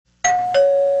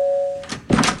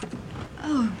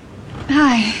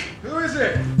Hi. Who is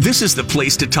it? This is the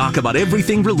place to talk about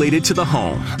everything related to the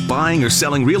home, buying or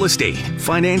selling real estate,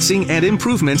 financing, and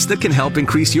improvements that can help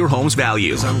increase your home's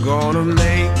value. I'm gonna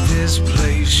make this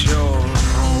place your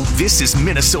home. This is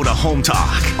Minnesota Home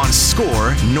Talk on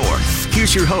Score North.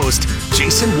 Here's your host,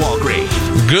 Jason Walgrave.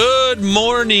 Good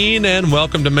morning and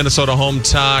welcome to Minnesota Home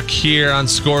Talk here on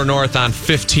Score North on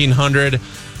 1500.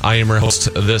 I am your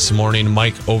host this morning,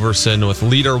 Mike Overson with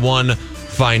Leader One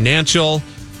Financial.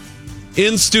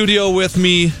 In studio with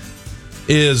me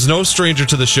is no stranger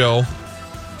to the show.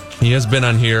 He has been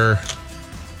on here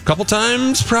a couple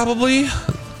times, probably.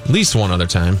 At least one other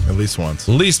time. At least once.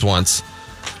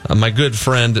 My good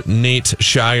friend Nate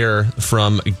Shire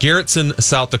from Garrettson,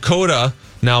 South Dakota.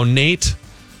 Now, Nate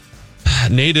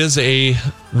is a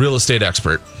real estate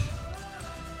expert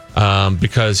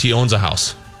because he owns a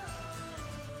house.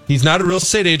 He's not a real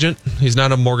estate agent. He's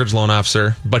not a mortgage loan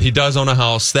officer, but he does own a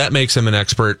house. That makes him an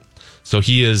expert. So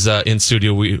he is in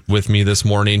studio with me this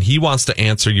morning. He wants to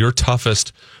answer your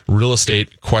toughest real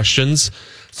estate questions.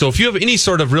 So if you have any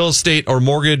sort of real estate or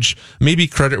mortgage, maybe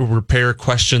credit repair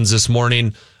questions this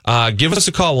morning, give us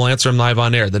a call. We'll answer them live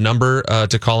on air. The number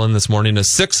to call in this morning is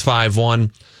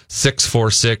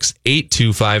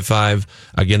 651-646-8255.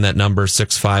 Again, that number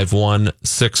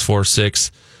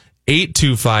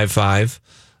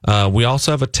 651-646-8255. We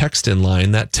also have a text-in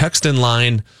line. That text-in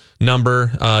line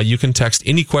number, you can text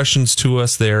any questions to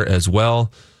us there as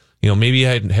well. You know, maybe you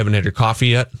haven't had your coffee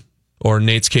yet, or in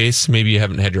Nate's case, maybe you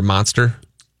haven't had your Monster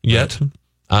yet.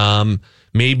 Right.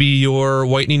 Maybe you're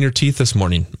whitening your teeth this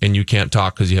morning and you can't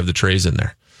talk because you have the trays in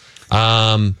there.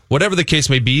 Whatever the case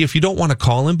may be, if you don't want to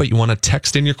call in but you want to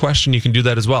text in your question, you can do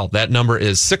that as well. That number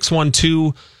is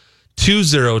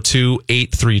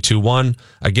 612-202-8321.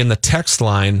 Again, the text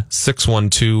line,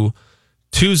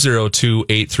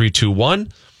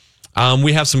 612-202-8321.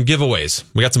 We have some giveaways.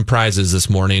 We got some prizes this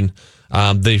morning.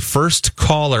 The first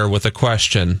caller with a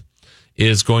question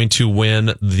is going to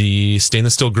win the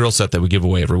stainless steel grill set that we give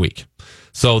away every week.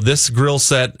 So this grill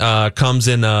set comes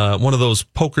in one of those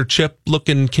poker chip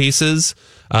looking cases.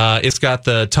 It's got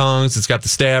the tongs, it's got the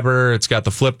stabber, it's got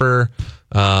the flipper.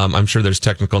 I'm sure there's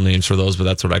technical names for those, but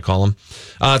that's what I call them.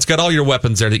 It's got all your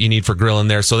weapons there that you need for grilling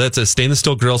there. So that's a stainless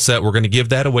steel grill set. We're going to give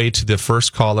that away to the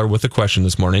first caller with a question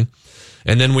this morning.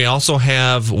 And then we also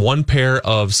have one pair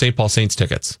of St. Paul Saints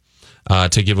tickets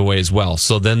to give away as well.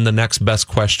 So then the next best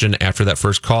question after that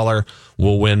first caller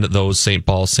will win those St.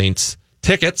 Paul Saints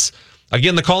tickets.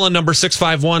 Again, the call-in number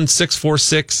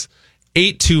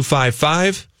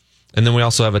 651-646-8255. And then we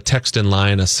also have a text-in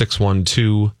line, a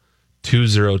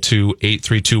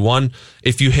 612-202-8321.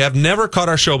 If you have never caught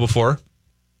our show before,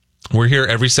 we're here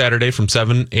every Saturday from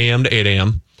 7 a.m. to 8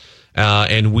 a.m.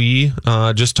 And we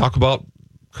just talk about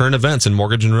current events in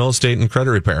mortgage and real estate and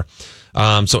credit repair.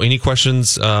 So any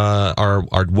questions are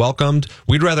welcomed.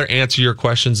 We'd rather answer your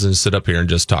questions than sit up here and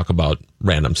just talk about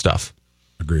random stuff.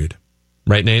 Agreed.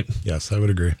 Right, Nate? Yes, I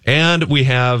would agree. And we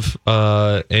have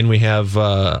a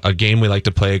game we like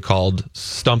to play called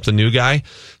Stump the New Guy.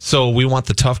 So we want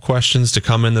the tough questions to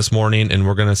come in this morning, and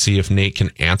we're going to see if Nate can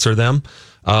answer them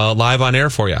live on air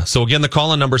for you. So again, the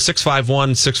call-in number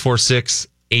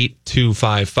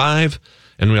 651-646-8255.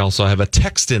 And we also have a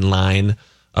text-in line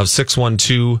of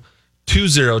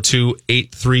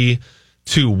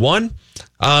 612-202-8321.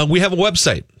 We have a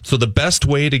website. So the best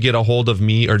way to get a hold of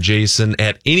me or Jason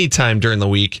at any time during the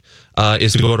week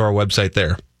is to go to our website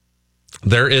there.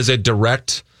 There is a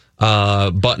direct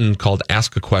button called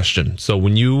Ask a Question. So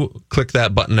when you click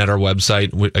that button at our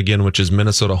website, again, which is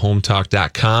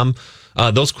minnesotahometalk.com,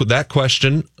 that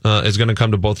question is going to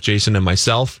come to both Jason and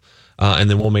myself. And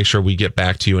then we'll make sure we get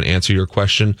back to you and answer your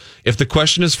question. If the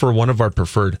question is for one of our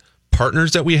preferred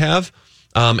partners that we have,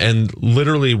 and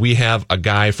literally we have a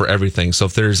guy for everything. So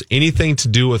if there's anything to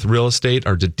do with real estate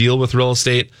or to deal with real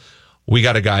estate, we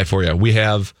got a guy for you. We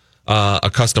have a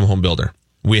custom home builder.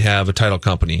 We have a title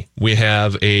company. We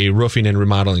have a roofing and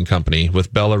remodeling company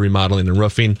with Bella Remodeling and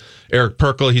Roofing. Eric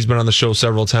Perkle, he's been on the show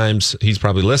several times. He's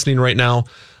probably listening right now.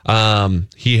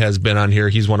 He has been on here.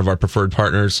 He's one of our preferred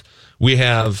partners. We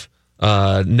have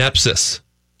Nepsis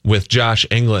with Josh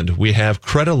England. We have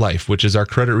Credit Life, which is our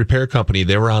credit repair company.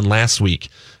 They were on last week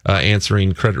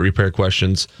answering credit repair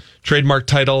questions. Trademark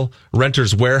Title,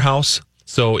 Renters Warehouse.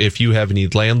 So if you have any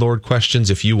landlord questions,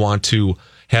 if you want to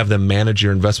have them manage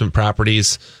your investment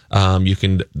properties, you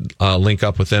can link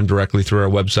up with them directly through our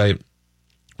website.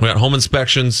 We got home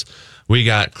inspections. We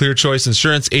got Clear Choice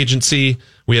Insurance Agency.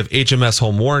 We have HMS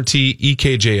Home Warranty,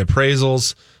 EKJ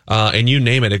Appraisals, and you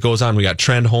name it. It goes on. We got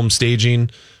Trend Home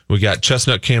Staging. We got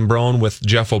Chestnut Cambrone with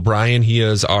Jeff O'Brien. He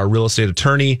is our real estate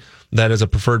attorney. That is a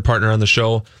preferred partner on the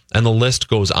show. And the list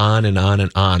goes on and on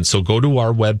and on. So go to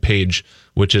our webpage,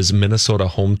 which is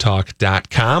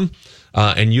minnesotahometalk.com,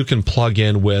 and you can plug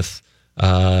in with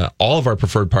all of our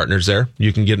preferred partners there.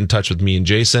 You can get in touch with me and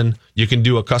Jason. You can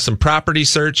do a custom property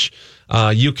search.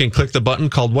 You can click the button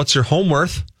called What's Your Home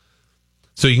Worth?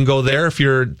 So you can go there if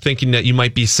you're thinking that you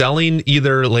might be selling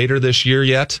either later this year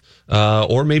yet,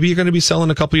 or maybe you're going to be selling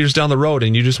a couple years down the road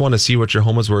and you just want to see what your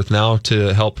home is worth now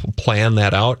to help plan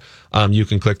that out. You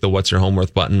can click the What's Your Home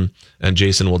Worth button, and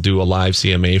Jason will do a live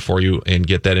CMA for you and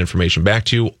get that information back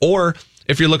to you. Or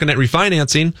if you're looking at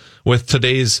refinancing with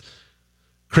today's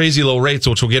crazy low rates,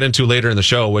 which we'll get into later in the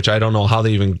show, which I don't know how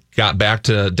they even got back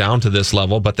down to this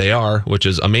level, but they are, which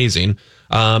is amazing.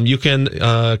 You can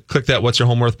click that What's Your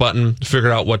Home Worth button,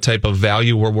 figure out what type of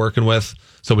value we're working with,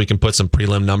 so we can put some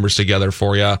prelim numbers together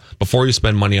for you before you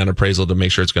spend money on appraisal to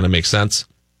make sure it's going to make sense.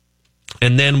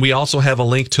 And then we also have a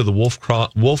link to the Wolf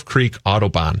Creek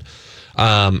Autobahn.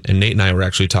 And Nate and I were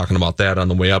actually talking about that on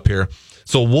the way up here.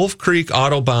 So Wolf Creek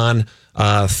Autobahn,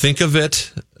 think of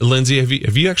it, Lindsay,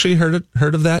 have you actually heard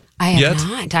of that I have yet?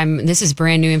 not. This is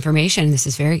brand new information. This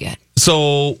is very good.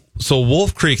 So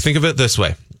Wolf Creek, think of it this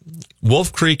way.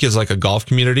 Wolf Creek is like a golf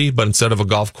community, but instead of a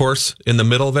golf course in the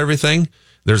middle of everything,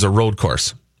 there's a road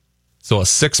course. So a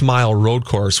 6-mile road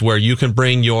course where you can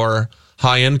bring your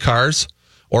high-end cars,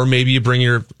 or maybe you bring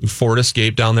your Ford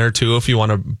Escape down there too if you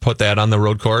want to put that on the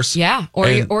road course. Yeah,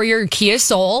 or your Kia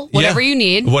Soul, whatever you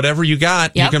need. Whatever you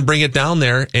got, Yep. you can bring it down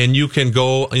there, and you can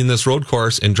go in this road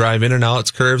course and drive in and out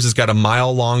its curves. It's got a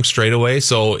mile-long straightaway,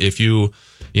 so if you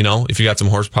got some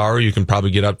horsepower, you can probably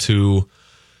get up to,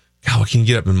 God, what can you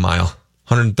get up in a mile?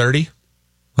 130?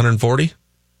 140?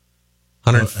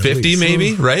 150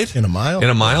 maybe, right? In a mile? In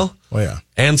a mile? Oh, yeah.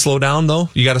 And slow down, though.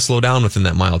 You got to slow down within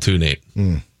that mile, too, Nate.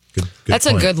 Good That's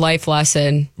point. a good life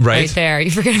lesson right there.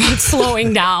 You forget about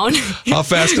slowing down. How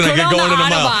fast can I get going in a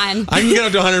mile? Autobahn. I can get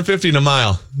up to 150 in a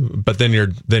mile, but then you're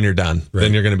done. Right.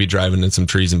 Then you're going to be driving in some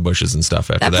trees and bushes and stuff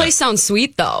after that. That place sounds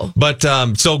sweet, though. But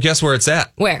so guess where it's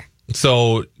at? Where?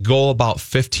 So go about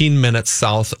 15 minutes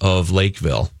south of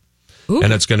Lakeville. Ooh.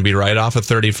 And it's going to be right off of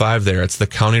 35 there. It's the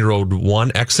County Road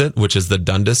 1 exit, which is the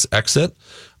Dundas exit.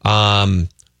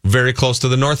 Very close to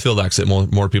the Northfield exit.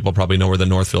 More people probably know where the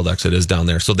Northfield exit is down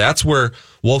there. So that's where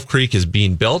Wolf Creek is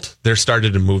being built. They're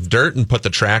started to move dirt and put the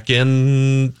track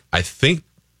in. I think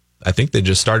they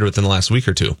just started within the last week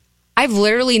or two. I've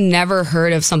literally never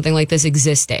heard of something like this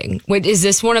existing. Wait, is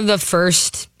this one of the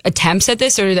first attempts at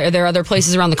this, or are there other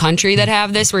places around the country that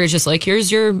have this where it's just like,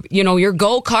 here's your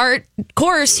go-kart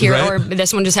course here, Right. or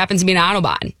this one just happens to be an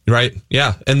Autobahn? Right.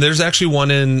 Yeah. And there's actually one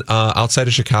in outside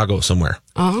of Chicago somewhere.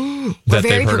 Oh, That we're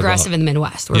they've very heard progressive about. in the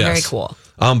Midwest. We're Yes. very cool.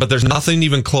 But there's nothing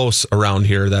even close around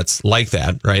here that's like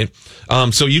that, right?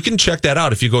 So you can check that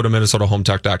out if you go to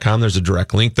minnesotahometalk.com. There's a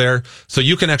direct link there. So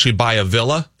you can actually buy a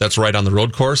villa that's right on the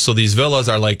road course. So these villas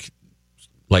are like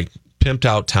pimped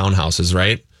out townhouses,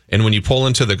 right? And when you pull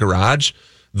into the garage,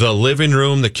 the living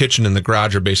room, the kitchen, and the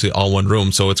garage are basically all one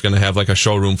room. So it's going to have like a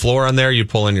showroom floor on there. You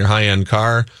pull in your high-end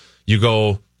car, you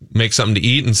go make something to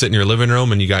eat and sit in your living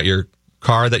room, and you got your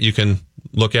car that you can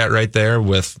look at right there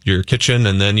with your kitchen,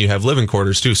 and then you have living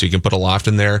quarters too. So you can put a loft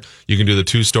in there. You can do the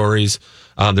 2 stories.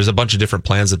 There's a bunch of different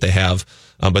plans that they have.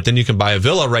 But then you can buy a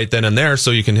villa right then and there,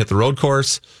 so you can hit the road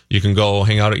course. You can go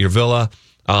hang out at your villa.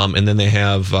 And then they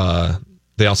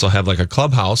also have like a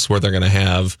clubhouse where they're going to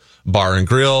have bar and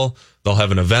grill. They'll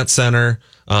have an event center.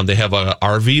 They have a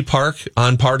RV park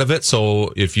on part of it.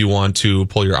 So if you want to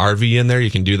pull your RV in there,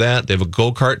 you can do that. They have a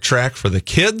go-kart track for the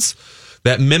kids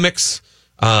that mimics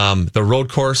the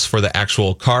road course for the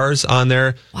actual cars on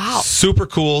there. Wow. Super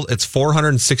cool. It's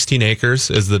 416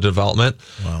 acres is the development.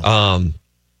 Wow.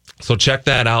 So check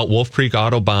that out, Wolf Creek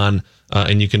Autobahn,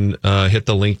 and you can hit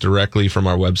the link directly from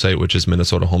our website, which is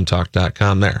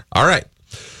minnesotahometalk.com there. All right.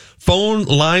 Phone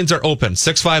lines are open.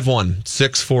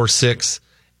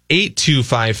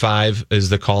 651-646-8255 is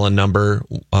the call-in number.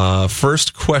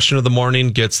 First question of the morning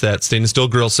gets that Stainless Steel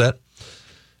grill set.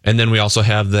 And then we also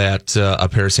have that a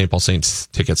pair of St. Paul Saints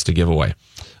tickets to give away.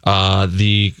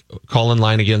 The call-in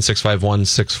line again,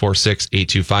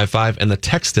 651-646-8255. And the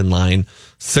text-in line,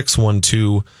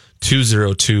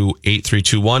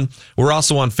 612-202-8321. We're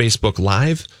also on Facebook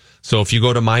Live. So if you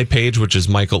go to my page, which is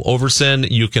Michael Overson,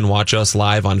 you can watch us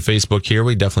live on Facebook here.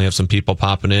 We definitely have some people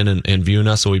popping in and viewing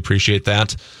us, so we appreciate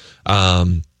that.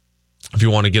 If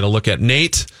you want to get a look at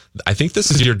Nate, I think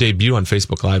this is your debut on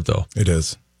Facebook Live, though. It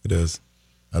is. The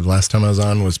last time I was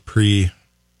on was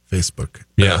pre-Facebook.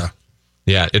 Yeah.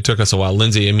 Yeah, it took us a while.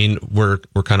 Lindsay, I mean, we're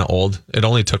kind of old. It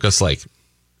only took us like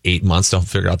 8 months to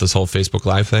figure out this whole Facebook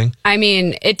Live thing. I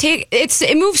mean,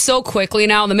 it moves so quickly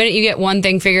now. The minute you get one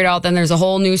thing figured out, then there's a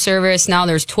whole new service. Now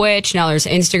there's Twitch. Now there's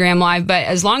Instagram Live. But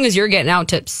as long as you're getting out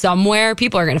to somewhere,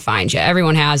 people are going to find you.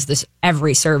 Everyone has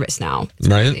every service now. It's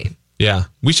right? crazy. Yeah.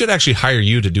 We should actually hire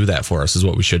you to do that for us is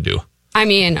what we should do. I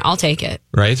mean, I'll take it.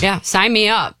 Right? Yeah, sign me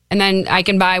up. And then I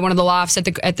can buy one of the lofts at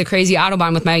the crazy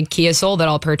Autobahn with my Kia Soul that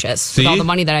I'll purchase with all the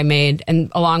money that I made and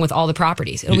along with all the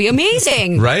properties. It'll be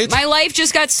amazing. Right? My life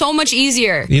just got so much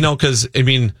easier. Because, I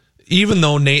mean, even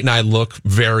though Nate and I look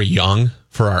very young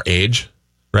for our age,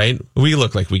 right? We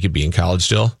look like we could be in college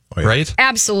still, right?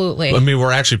 Absolutely. I mean,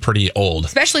 we're actually pretty old.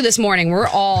 Especially this morning. We're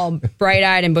all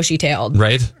bright-eyed and bushy-tailed.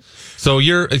 Right? So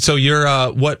you're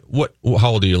what how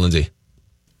old are you, Lindsay?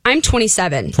 I'm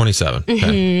 27. 27. Okay.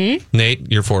 Mm-hmm.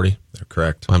 Nate, you're 40. They're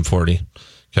correct. I'm 40.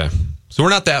 Okay. So we're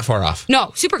not that far off.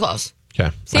 No, super close. Okay.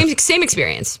 Same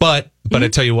experience. But I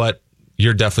tell you what,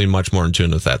 you're definitely much more in tune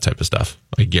with that type of stuff.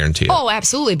 I guarantee you. Oh,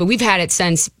 absolutely. But we've had it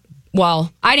since,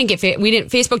 well,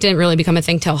 Facebook didn't really become a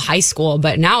thing till high school,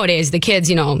 but nowadays the kids,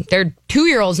 their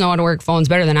 2-year-olds know how to work phones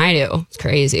better than I do. It's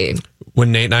crazy.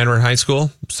 When Nate and I were in high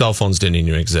school, cell phones didn't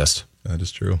even exist. That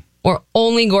is true. Or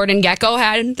only Gordon Gekko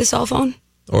had the cell phone.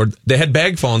 Or they had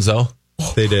bag phones though.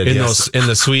 They did. In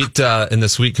the sweet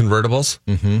convertibles.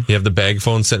 Mm-hmm. You have the bag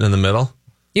phone sitting in the middle.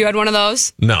 You had one of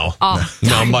those? No. Oh,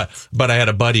 no. But I had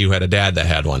a buddy who had a dad that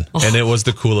had one, and it was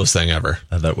the coolest thing ever.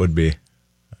 That would be.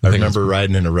 I remember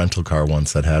riding in a rental car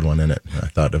once that had one in it. I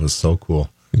thought it was so cool.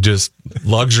 Just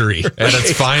luxury at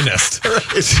its finest.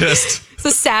 It's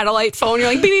a satellite phone. You're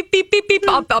like beep beep beep beep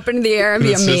pop up into the air and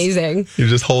be amazing. You're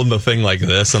just holding the thing like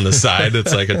this on the side.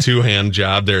 It's like a 2-hand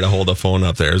job there to hold a phone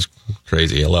up there. It's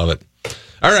crazy. I love it.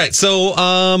 All right, so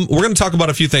we're going to talk about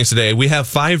a few things today. We have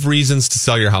 5 reasons to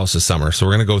sell your house this summer, so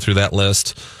we're going to go through that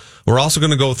list. We're also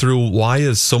going to go through why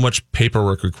is so much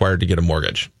paperwork required to get a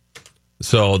mortgage.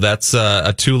 So that's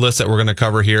a 2 list that we're going to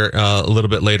cover here a little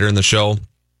bit later in the show.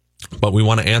 But we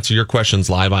want to answer your questions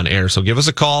live on air. So give us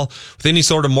a call with any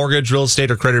sort of mortgage, real estate,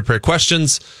 or credit repair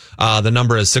questions. The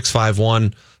number is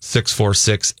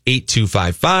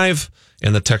 651-646-8255.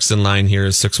 And the text in line here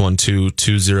is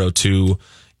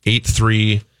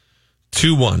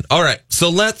 612-202-8321. All right. So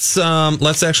let's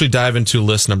actually dive into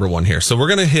list number 1 here. So we're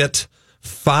going to hit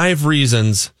 5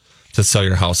 reasons to sell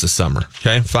your house this summer.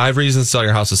 Okay. 5 reasons to sell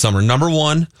your house this summer. Number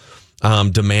 1,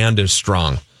 demand is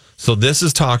strong. So this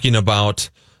is talking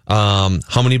about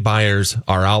how many buyers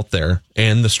are out there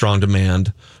and the strong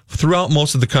demand throughout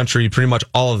most of the country, pretty much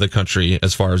all of the country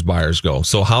as far as buyers go.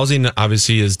 So housing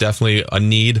obviously is definitely a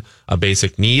need, a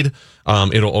basic need.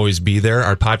 It'll always be there.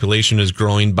 Our population is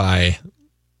growing by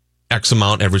X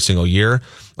amount every single year.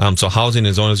 So housing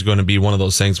is always going to be one of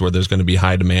those things where there's going to be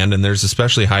high demand, and there's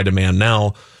especially high demand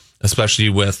now, especially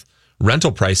with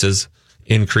rental prices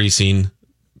increasing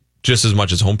just as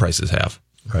much as home prices have.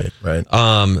 Right.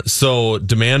 So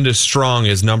demand is strong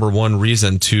is number 1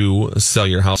 reason to sell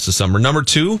your house this summer. Number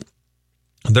 2,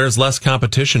 there's less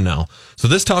competition now. So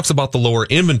this talks about the lower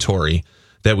inventory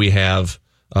that we have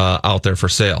out there for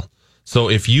sale.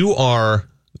 So if you are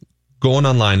going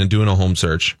online and doing a home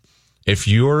search, if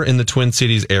you're in the Twin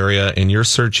Cities area and you're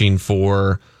searching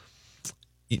for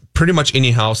pretty much any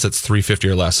house that's $350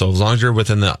 or less, so as long as you're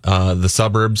within the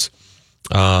suburbs,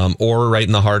 or right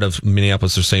in the heart of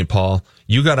Minneapolis or St. Paul,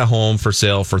 you got a home for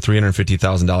sale for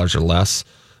 $350,000 or less.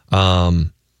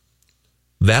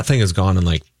 That thing is gone in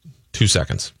like 2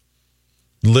 seconds.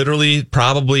 Literally,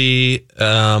 probably,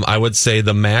 I would say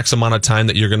the max amount of time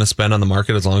that you're going to spend on the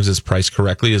market, as long as it's priced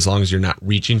correctly, as long as you're not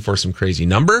reaching for some crazy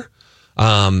number,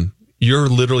 you're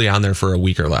literally on there for a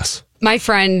week or less. My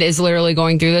friend is literally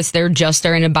going through this. They're just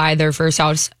starting to buy their first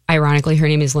house. Ironically, her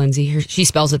name is Lindsay. She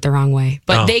spells it the wrong way,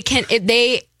 but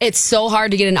it's so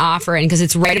hard to get an offer in because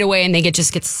it's right away and they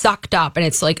just get sucked up, and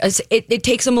it's like it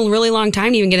takes them a really long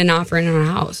time to even get an offer in on a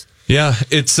house. Yeah,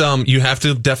 it's you have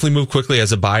to definitely move quickly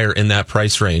as a buyer in that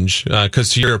price range because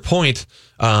to your point,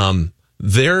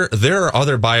 there are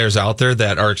other buyers out there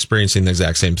that are experiencing the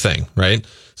exact same thing, right?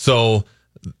 So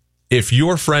if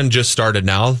your friend just started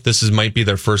now, might be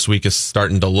their first week of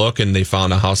starting to look and they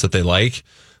found a house that they like.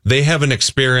 They haven't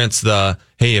experienced hey,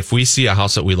 if we see a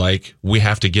house that we like, we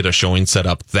have to get a showing set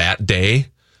up that day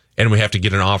and we have to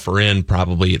get an offer in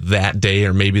probably that day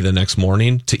or maybe the next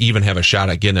morning to even have a shot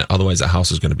at getting it. Otherwise, the house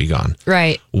is going to be gone.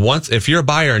 Right. If you're a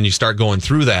buyer and you start going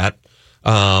through that,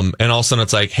 and all of a sudden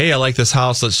it's like, hey, I like this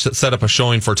house. Let's set up a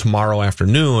showing for tomorrow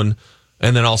afternoon.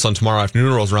 And then all of a sudden tomorrow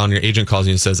afternoon rolls around, your agent calls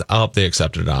you and says, they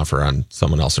accepted an offer on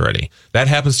someone else already. That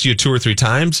happens to you 2 or 3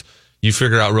 times. You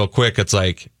figure out real quick, it's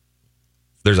like,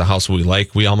 there's a house we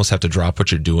like. We almost have to drop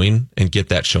what you're doing and get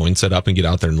that showing set up and get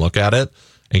out there and look at it.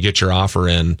 and get your offer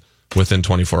in within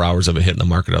 24 hours of it hitting the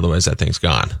market. Otherwise, that thing's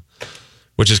gone.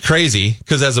 Which is crazy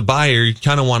because as a buyer, you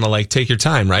kind of want to like take your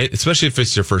time, right? Especially if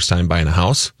it's your first time buying a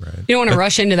house. Right. You don't want to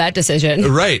rush into that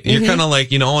decision. Right. You're kind of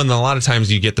like, and a lot of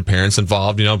times you get the parents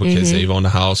involved, because they've owned a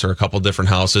house or a couple different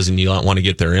houses and you don't want to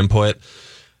get their input.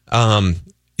 You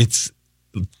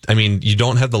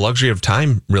don't have the luxury of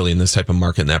time really in this type of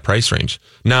market in that price range.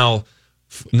 Now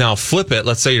flip it.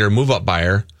 Let's say you're a move up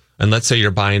buyer and let's say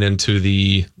you're buying into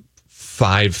the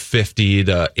 $550,000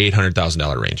 to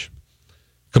 $800,000 range.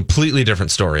 Completely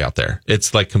different story out there.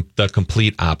 It's like the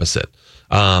complete opposite.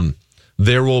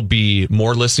 There will be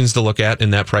more listings to look at in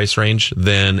that price range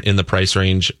than in the price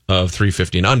range of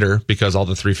 350 and under, because all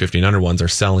the 350 and under ones are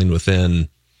selling within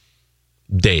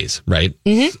days, right?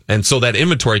 Mm-hmm. And so that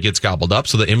inventory gets gobbled up.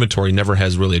 So the inventory never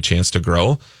has really a chance to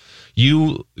grow.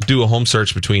 You do a home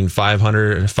search between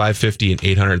 500, 550 and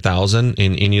 800,000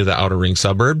 in any of the outer ring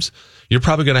suburbs. You're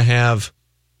probably going to have,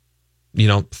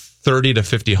 30 to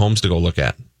 50 homes to go look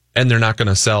at. And they're not going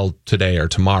to sell today or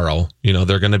tomorrow.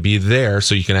 They're going to be there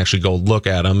so you can actually go look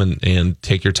at them and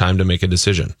take your time to make a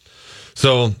decision.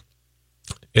 So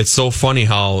it's so funny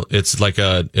how it's like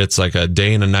a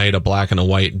day and a night, a black and a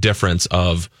white difference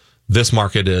of this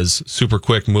market is super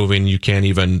quick moving. You can't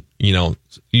even,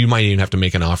 you might even have to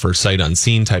make an offer sight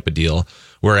unseen type of deal.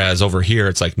 Whereas over here,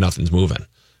 it's like nothing's moving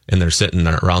and they're sitting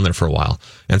around there for a while.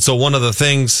 And so one of the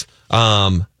things,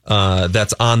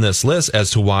 that's on this list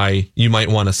as to why you might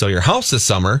want to sell your house this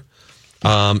summer,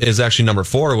 is actually number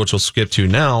 4, which we'll skip to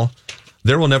now.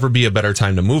 There will never be a better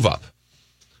time to move up.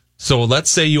 So let's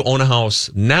say you own a house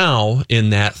now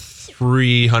in that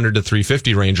 300 to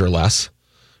 350 range or less,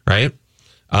 right?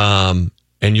 And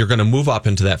you're going to move up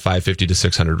into that 550 to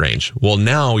 600 range. Well,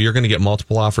 now you're going to get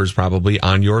multiple offers probably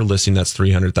on your listing that's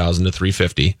 300,000 to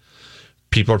 350.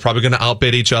 People are probably going to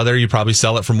outbid each other. You probably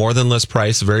sell it for more than list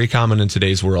price. Very common in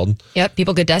today's world. Yep.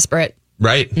 People get desperate.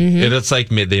 Right. Mm-hmm. It's like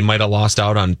they might have lost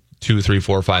out on 2, 3,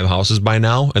 4, 5 houses by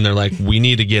now. And they're like, we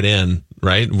need to get in,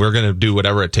 right? We're going to do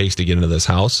whatever it takes to get into this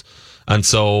house. And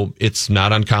so it's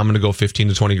not uncommon to go 15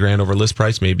 to 20 grand over list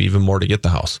price, maybe even more to get the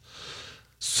house.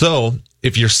 So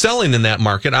if you're selling in that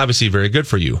market, obviously very good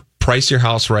for you. Price your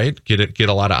house right, get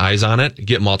a lot of eyes on it,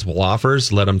 get multiple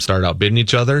offers, let them start outbidding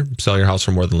each other, sell your house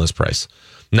for more than list price.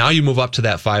 Now you move up to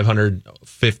that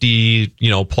 550,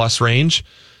 plus range,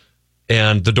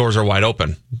 and the doors are wide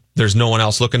open. There's no one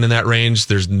else looking in that range.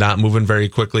 There's not moving very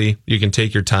quickly. You can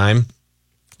take your time.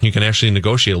 You can actually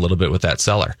negotiate a little bit with that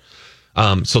seller.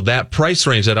 So that price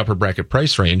range, that upper bracket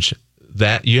price range,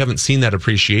 that you haven't seen that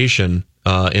appreciation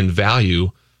in value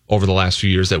over the last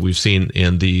few years that we've seen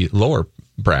in the lower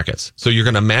brackets. So you're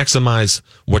going to maximize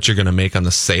what you're going to make on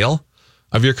the sale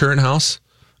of your current house,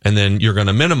 and then you're going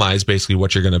to minimize basically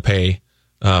what you're going to pay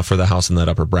for the house in that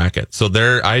upper bracket. So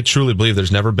I truly believe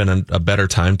there's never been a better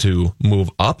time to move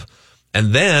up.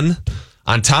 And then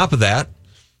on top of that,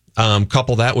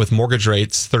 couple that with mortgage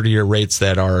rates, 30-year rates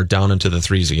that are down into the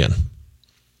 3s again.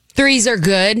 3s are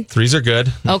good. 3s are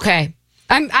good. Okay.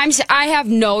 I have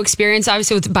no experience,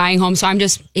 obviously, with buying homes, so I'm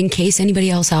just, in case anybody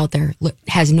else out there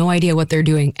has no idea what they're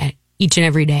doing at each and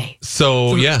every day.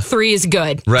 So, yeah. 3 is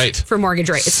good. Right. For mortgage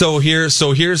rates. So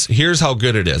here's how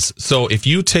good it is. So if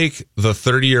you take the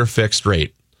 30-year fixed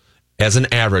rate as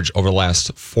an average over the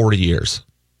last 40 years,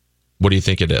 what do you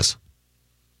think it is?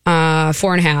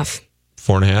 4.5.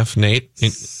 4.5, Nate?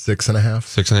 6.5.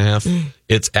 6.5.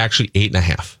 It's actually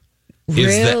 8.5. Really?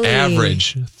 Is the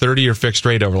average 30-year fixed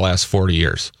rate over the last 40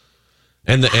 years.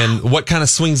 And what kind of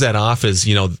swings that off is,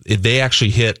 they actually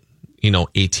hit,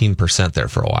 18% there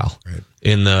for a while. Right.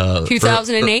 In the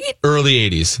 2008? Early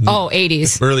 80s. Oh,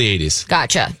 80s. Early 80s.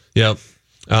 Gotcha. Yep.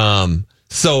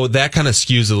 So that kind of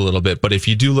skews it a little bit. But if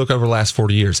you do look over the last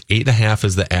 40 years, 8.5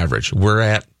 is the average. We're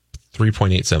at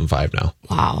 3.875 now.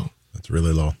 Wow. That's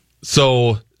really low.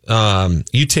 So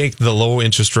you take the low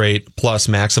interest rate plus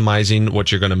maximizing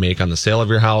what you're going to make on the sale of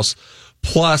your house,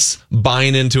 plus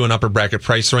buying into an upper bracket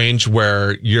price range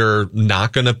where you're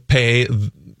not going to pay,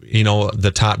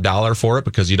 the top dollar for it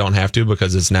because you don't have to,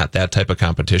 because it's not that type of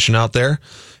competition out there.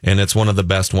 And it's one of the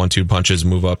best 1-2 punches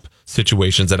move up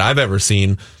situations that I've ever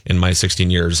seen in my 16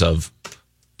 years of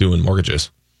doing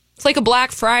mortgages. It's like a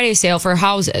Black Friday sale for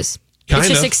houses. It's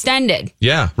just extended.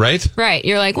 Yeah, right? Right.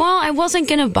 You're like, well, I wasn't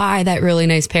going to buy that really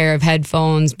nice pair of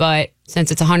headphones, but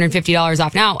since it's $150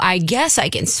 off now, I guess I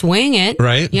can swing it.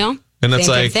 Right. And it's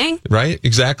same thing. Right,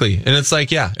 exactly. And it's like,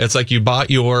 it's like you bought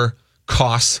your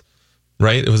COS,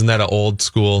 right? Wasn't that an old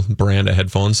school brand of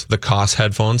headphones? The COS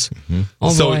headphones. Mm-hmm. Oh,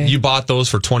 so boy. You bought those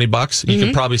for $20. You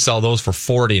could probably sell those for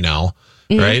 $40 now,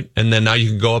 right? And then now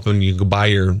you can go up and you can buy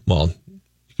your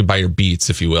Beats,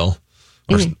 if you will.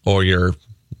 or your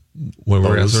what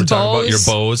we're talking about, your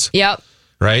Bose. Yep.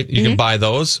 Right? You can buy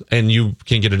those and you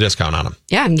can get a discount on them.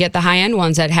 Yeah, and get the high-end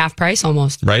ones at half price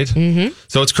almost. Right? Mm-hmm.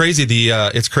 So it's crazy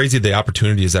the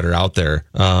opportunities that are out there,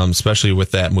 especially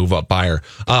with that move-up buyer.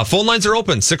 Phone lines are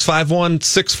open.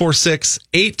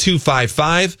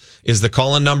 651-646-8255 is the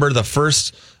call-in number. The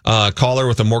first caller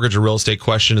with a mortgage or real estate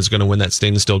question is going to win that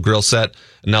stainless steel grill set.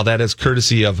 Now that is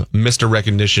courtesy of Mr.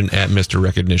 Recognition at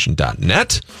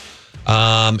mrrecognition.net.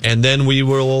 And then we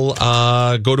will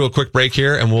go to a quick break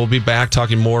here, and we'll be back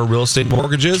talking more real estate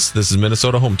mortgages. This is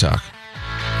Minnesota Home Talk.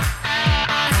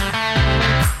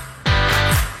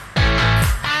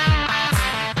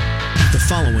 The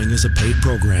following is a paid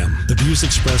program. The views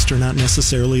expressed are not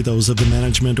necessarily those of the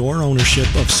management or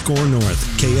ownership of Score North,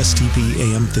 KSTP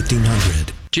AM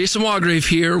 1500. Jason Walgrave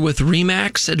here with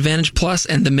RE/MAX, Advantage Plus,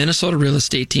 and the Minnesota Real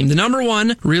Estate Team. The number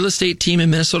one real estate team in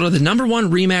Minnesota, the number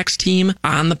one RE/MAX team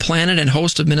on the planet, and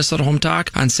host of Minnesota Home Talk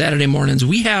on Saturday mornings.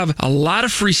 We have a lot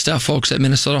of free stuff, folks, at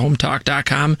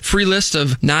MinnesotaHometalk.com. Free list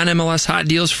of non-MLS hot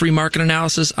deals, free market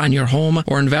analysis on your home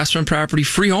or investment property,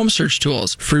 free home search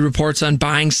tools, free reports on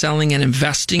buying, selling, and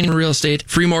investing in real estate,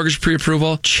 free mortgage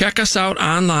pre-approval. Check us out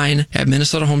online at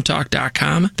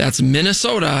MinnesotaHometalk.com. That's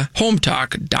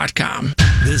MinnesotaHometalk.com.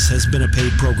 This has been a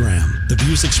paid program. The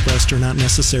views expressed are not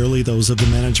necessarily those of the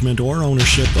management or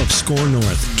ownership of Score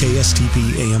North,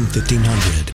 KSTP AM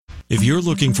 1500. If you're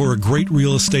looking for a great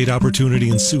real estate opportunity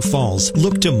in Sioux Falls,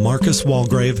 look to Marcus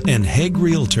Walgrave and Hague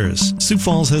Realtors. Sioux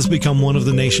Falls has become one of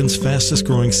the nation's fastest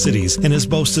growing cities and has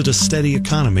boasted a steady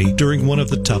economy during one of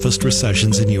the toughest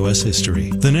recessions in U.S.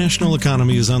 history. The national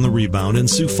economy is on the rebound and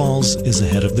Sioux Falls is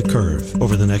ahead of the curve.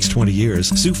 Over the next 20 years,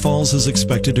 Sioux Falls is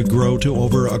expected to grow to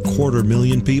over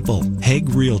 250,000 people. Hague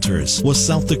Realtors was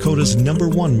South Dakota's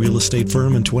 #1 real estate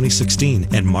firm in 2016,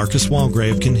 and Marcus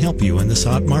Walgrave can help you in this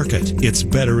hot market. It's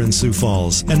better in Sioux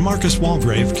Falls, and Marcus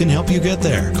Walgrave can help you get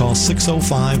there. Call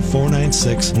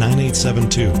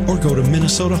 605-496-9872 or go to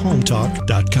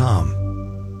MinnesotaHometalk.com.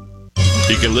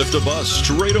 He can lift a bus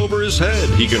straight over his head.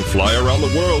 He can fly around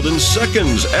the world in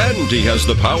seconds, and he has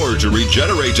the power to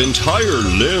regenerate entire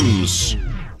limbs.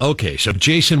 Okay, so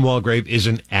Jason Walgrave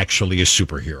isn't actually a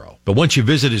superhero. But once you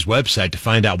visit his website to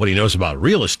find out what he knows about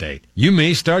real estate, you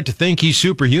may start to think he's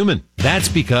superhuman. That's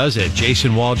because at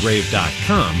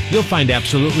jasonwalgrave.com, you'll find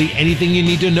absolutely anything you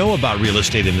need to know about real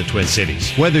estate in the Twin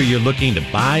Cities. Whether you're looking to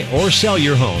buy or sell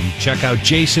your home, check out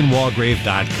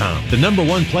jasonwalgrave.com, the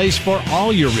 #1 place for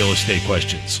all your real estate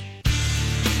questions.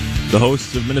 The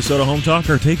hosts of Minnesota Home Talk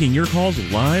are taking your calls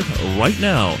live right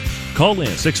now. Call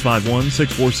in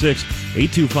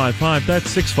 651-646-8255. That's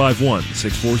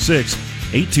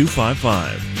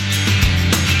 651-646-8255.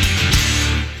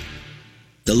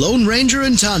 The Lone Ranger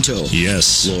and Tonto.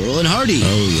 Yes. Laurel and Hardy.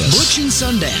 Oh, yes. Butch and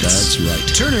Sundance. That's right.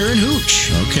 Turner and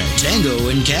Hooch. Okay. Tango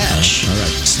and Cash. All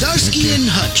right. Starsky and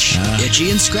Hutch.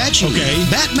 Itchy and Scratchy. Okay.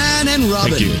 Batman and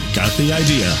Robin. Thank you. Got the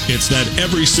idea. It's that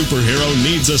every superhero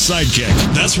needs a sidekick.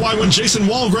 That's why when Jason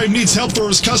Walgrave needs help for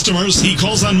his customers, he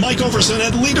calls on Mike Overson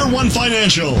at Leader One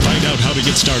Financial. Find out how to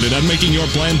get started on making your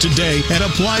plan today at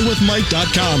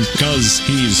applywithmike.com, because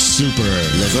he's super.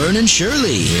 Laverne and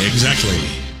Shirley. Exactly.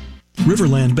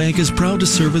 Riverland Bank is proud to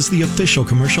serve as the official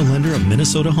commercial lender of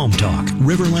Minnesota Home Talk.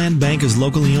 Riverland Bank is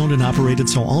locally owned and operated,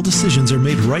 so all decisions are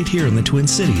made right here in the Twin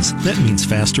Cities. That means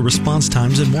faster response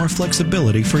times and more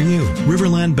flexibility for you.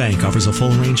 Riverland Bank offers a full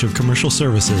range of commercial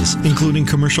services, including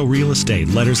commercial real estate,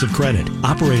 letters of credit,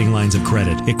 operating lines of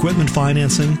credit, equipment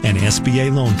financing, and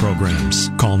SBA loan programs.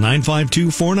 Call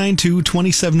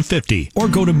 952-492-2750 or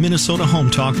go to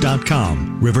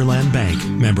MinnesotaHometalk.com. Riverland Bank,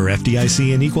 member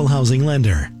FDIC and equal housing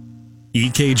lender.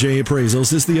 EKJ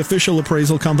Appraisals is the official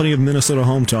appraisal company of Minnesota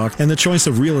Home Talk and the choice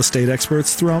of real estate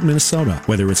experts throughout Minnesota.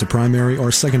 Whether it's a primary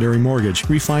or secondary mortgage,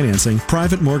 refinancing,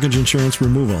 private mortgage insurance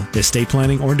removal, estate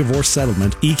planning, or divorce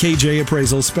settlement, EKJ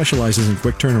Appraisals specializes in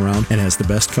quick turnaround and has the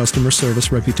best customer service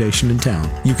reputation in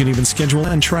town. You can even schedule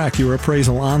and track your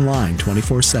appraisal online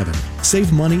 24/7.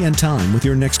 Save money and time with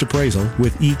your next appraisal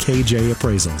with EKJ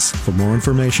Appraisals. For more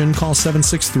information, call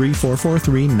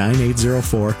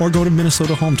 763-443-9804 or go to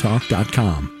MinnesotaHometalk.com.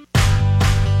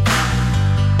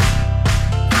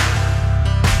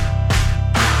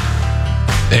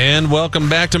 And welcome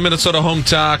back to Minnesota Home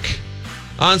Talk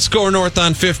on Score North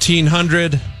on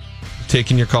 1500.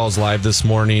 Taking your calls live this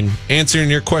morning,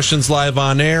 answering your questions live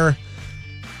on air,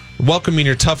 welcoming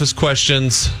your toughest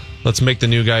questions. Let's make the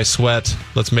new guy sweat.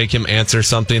 Let's make him answer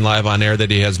something live on air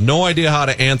that he has no idea how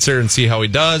to answer and see how he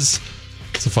does.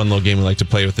 It's a fun little game we like to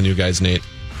play with the new guys, Nate.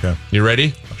 Okay. You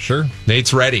ready? Sure.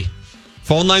 Nate's ready.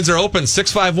 Phone lines are open,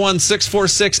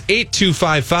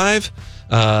 651-646-8255.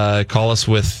 Call us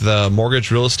with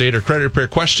mortgage, real estate, or credit repair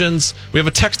questions. We have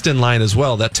a text-in line as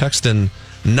well. That text-in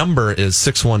number is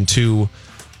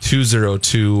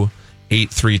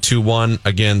 612-202-8321.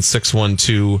 Again,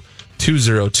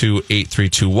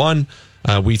 612-202-8321.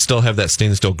 We still have that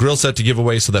stainless steel grill set to give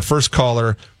away, so that first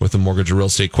caller with a mortgage or real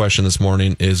estate question this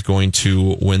morning is going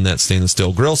to win that stainless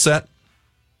steel grill set.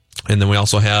 And then we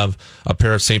also have a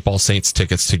pair of St. Paul Saints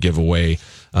tickets to give away.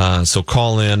 So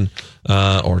call in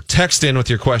or text in with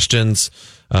your questions,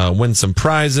 win some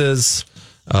prizes,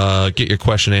 get your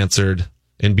question answered,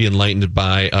 and be enlightened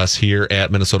by us here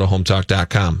at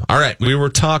MinnesotaHometalk.com. All right, we were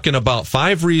talking about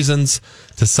 5 reasons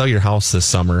to sell your house this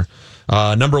summer.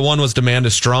 Number 1 was demand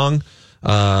is strong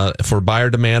for buyer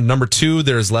demand. Number 2,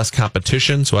 there's less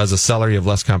competition. So as a seller, you have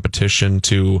less competition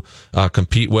to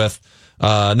compete with.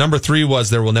 Number 3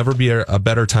 was there will never be a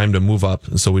better time to move up.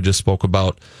 So we just spoke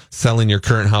about selling your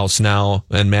current house now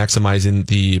and maximizing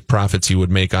the profits you would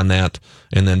make on that,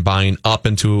 and then buying up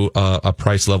into a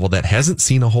price level that hasn't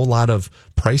seen a whole lot of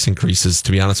price increases,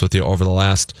 to be honest with you, over the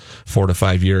last 4 to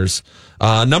 5 years.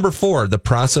 Number 4, the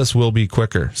process will be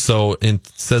quicker. So it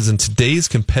says in today's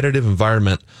competitive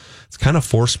environment, it's kind of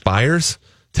forced buyers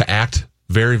to act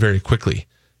very, very quickly.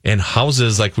 And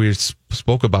houses, like we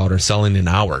spoke about, are selling in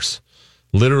hours.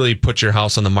 Literally put your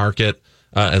house on the market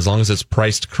as long as it's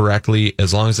priced correctly,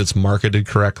 as long as it's marketed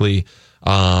correctly.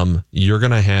 You're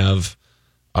going to have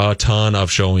a ton of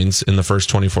showings in the first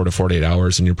 24 to 48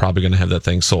 hours, and you're probably going to have that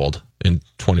thing sold in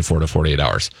 24 to 48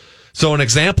 hours. So an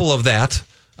example of that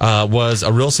was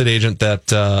a real estate agent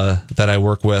that I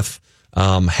work with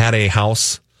had a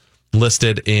house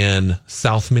listed in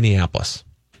South Minneapolis.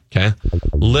 Okay,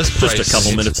 list price. Just a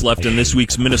couple minutes left in this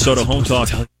week's Minnesota Home Talk.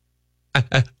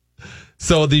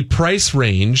 So the price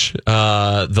range,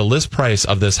 the list price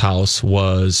of this house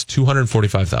was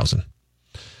 $245,000.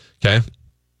 Okay.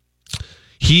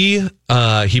 He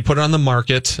put it on the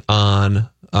market on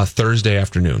a Thursday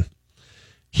afternoon.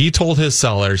 He told his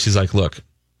sellers, he's like, look,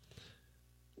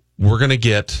 we're going to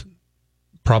get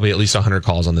probably at least 100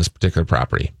 calls on this particular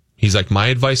property. He's like, my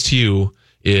advice to you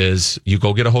is you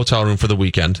go get a hotel room for the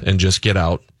weekend and just get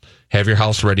out, have your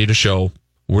house ready to show.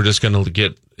 We're just going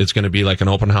to it's going to be like an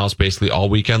open house basically all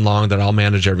weekend long that I'll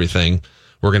manage everything.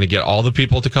 We're going to get all the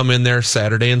people to come in there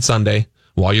Saturday and Sunday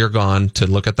while you're gone to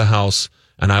look at the house.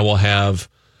 And I will have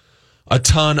a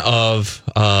ton of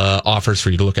offers for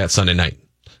you to look at Sunday night.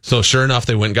 So sure enough,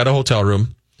 they went and got a hotel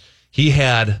room. He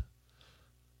had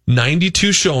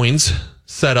 92 showings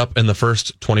set up in the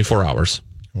first 24 hours.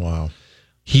 Wow.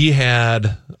 He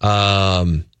had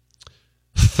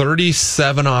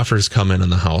 37 offers come in on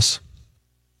the house.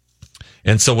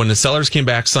 And so when the sellers came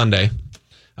back Sunday,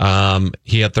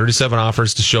 he had 37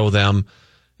 offers to show them.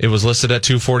 It was listed at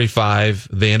 $245.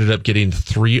 They ended up getting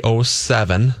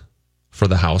 $307 for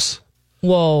the house.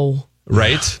 Whoa.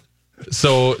 Right?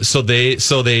 So they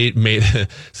made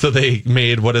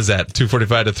what is that?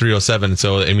 $245 to $307.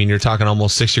 So I mean you're talking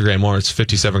almost $60,000 more. It's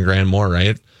 $57,000 more,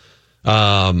 right?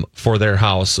 For their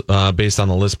house based on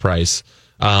the list price.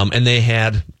 And they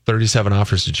had 37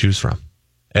 offers to choose from.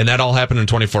 And that all happened in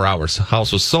 24 hours.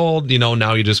 House was sold.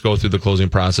 Now you just go through the closing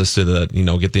process to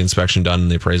get the inspection done and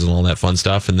the appraisal and all that fun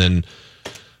stuff. And then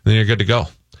you're good to go.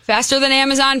 Faster than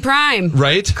Amazon Prime.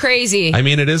 Right? Crazy. I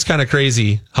mean, it is kind of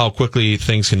crazy how quickly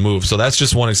things can move. So that's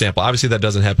just one example. Obviously, that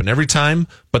doesn't happen every time,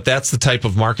 but that's the type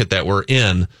of market that we're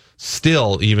in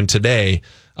still, even today,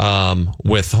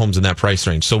 with homes in that price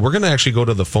range. So we're going to actually go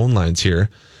to the phone lines here.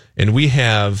 And we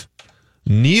have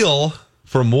Neil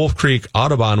from Wolf Creek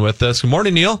Audubon with us. Good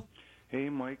morning, Neil. Hey,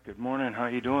 Mike. Good morning. How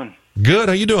you doing? Good.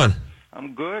 How you doing?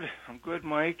 I'm good,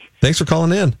 Mike. Thanks for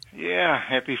calling in. Yeah,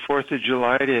 happy 4th of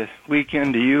July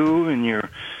weekend to you and your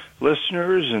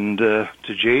listeners, and to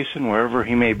Jason, wherever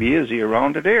he may be. Is he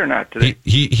around today or not today?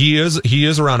 He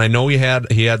is around. I know he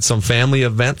had some family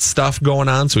event stuff going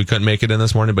on, so he couldn't make it in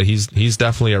this morning, but he's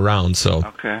definitely around. So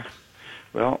okay.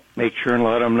 Well, make sure and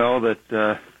let him know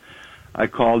that I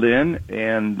called in,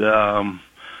 and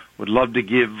would love to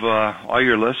give all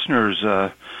your listeners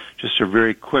just a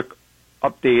very quick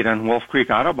update on Wolf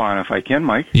Creek Audubon, if I can,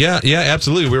 Mike. Yeah,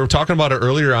 absolutely. We were talking about it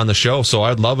earlier on the show, so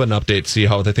I'd love an update to see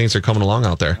how the things are coming along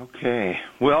out there. Okay.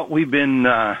 Well, we've been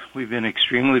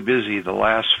extremely busy the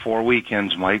last 4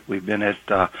 weekends, Mike. We've been at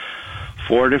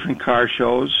 4 different car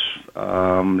shows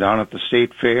down at the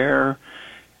State Fair.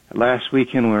 Last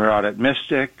weekend we were out at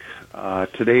Mystic.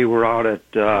 Today we're out at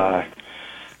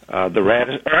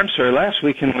last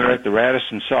weekend we were at the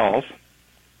Radisson South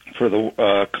for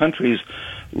the country's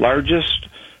largest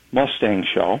Mustang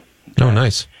show. Oh,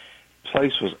 nice.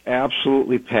 Place was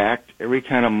absolutely packed, every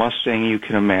kind of Mustang you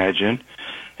can imagine.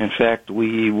 In fact,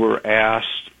 we were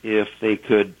asked if they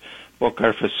could book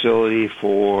our facility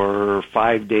for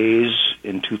 5 days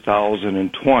in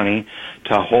 2020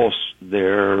 to host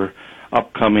their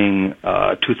upcoming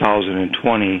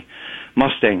 2020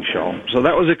 Mustang show. So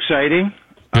that was exciting.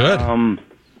 Good.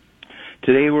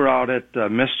 Today we're out at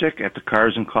Mystic at the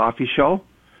Cars and Coffee Show.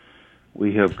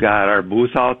 We have got our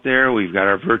booth out there. We've got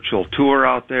our virtual tour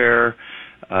out there.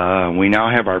 We now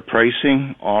have our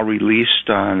pricing all released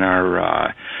on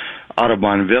our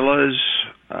Audubon Villas.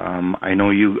 I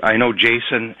know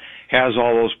Jason has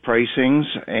all those pricings,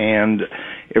 and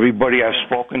everybody I've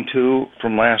spoken to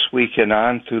from last week and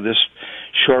on through this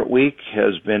short week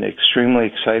has been extremely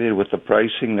excited with the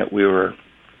pricing that we were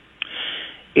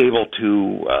able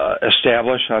to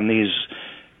establish on these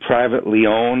privately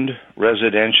owned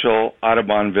residential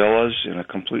Audubon villas in a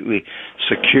completely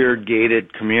secured,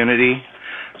 gated community.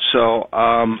 So,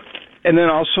 and then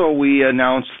also we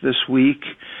announced this week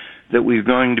that we're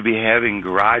going to be having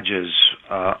garages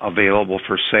available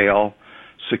for sale,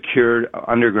 secured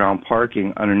underground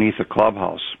parking underneath the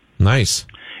clubhouse. Nice.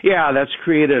 Yeah, that's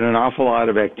created an awful lot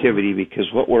of activity, because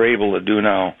what we're able to do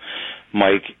now,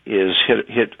 Mike, is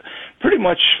hit pretty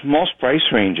much most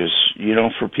price ranges,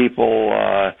 for people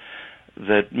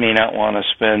that may not want to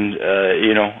spend,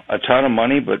 a ton of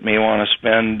money, but may want to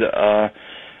spend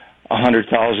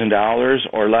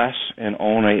 $100,000 or less and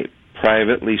own a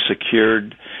privately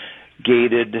secured,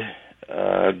 gated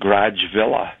garage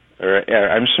villa.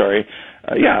 It's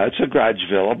a garage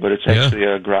villa, but it's actually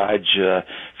a garage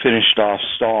finished off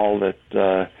stall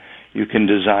that you can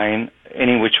design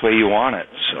any which way you want it.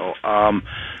 So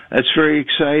that's very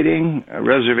exciting.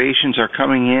 Reservations are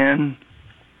coming in.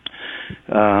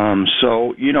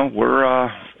 So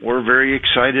we're very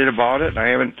excited about it.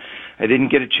 I didn't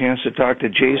get a chance to talk to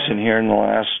Jason here in the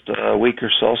last week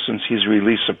or so since he's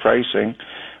released the pricing,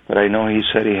 but I know he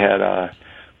said he had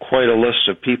quite a list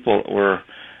of people that were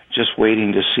just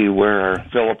waiting to see where our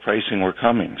villa pricing were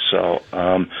coming. So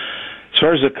as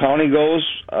far as the county goes,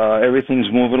 everything's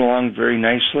moving along very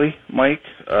nicely, Mike.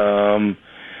 We're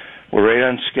right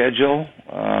on schedule.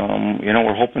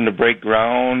 We're hoping to break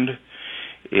ground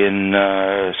in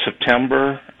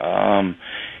September,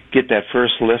 get that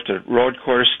first lift at road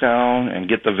course down, and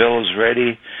get the villas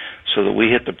ready so that we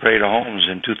hit the parade of homes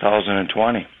in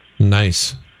 2020.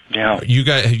 Nice. Yeah. You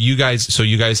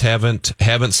guys haven't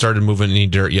started moving any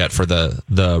dirt yet for the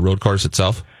road course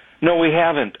itself? No, we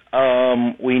haven't.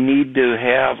 We need to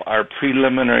have our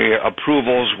preliminary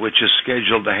approvals, which is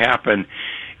scheduled to happen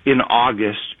in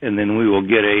August, and then we will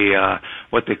get a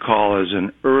what they call as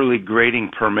an early grading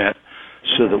permit,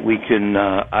 so that we can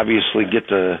obviously get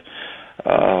the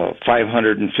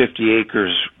 550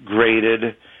 acres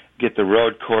graded, get the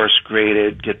road course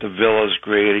graded, get the villas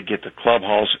graded, get the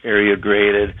clubhouse area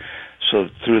graded, so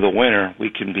through the winter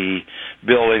we can be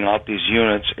building out these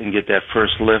units and get that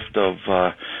first lift of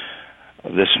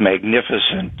this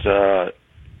magnificent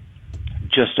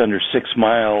just under 6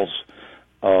 miles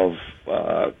of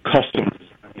custom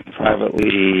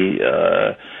privately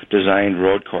designed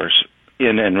road course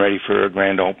in and ready for a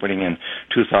grand opening in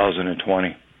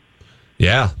 2020.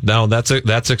 Yeah, no,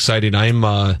 that's exciting. I'm,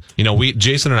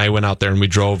 Jason and I went out there and we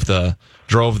drove the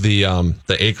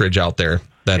acreage out there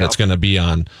that it's going to be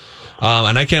on,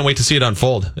 and I can't wait to see it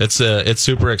unfold. It's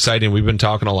super exciting. We've been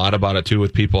talking a lot about it too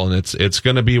with people, and it's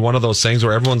going to be one of those things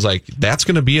where everyone's like, "That's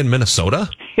going to be in Minnesota."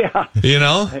 Yeah,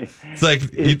 it's like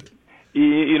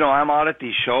I'm out at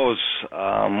these shows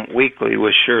weekly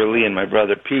with Shirley and my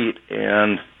brother Pete,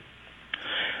 and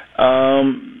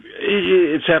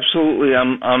it's absolutely,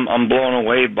 I'm blown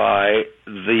away by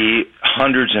the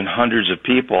hundreds and hundreds of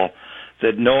people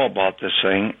that know about this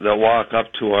thing, that walk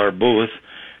up to our booth,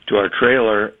 to our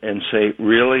trailer, and say,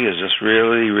 "Really? Is this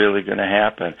really, really going to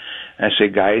happen?" And I say,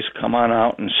 "Guys, come on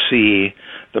out and see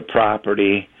the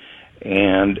property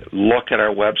and look at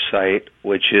our website,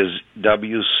 which is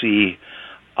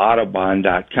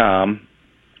wcaudubon.com.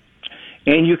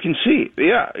 And you can see,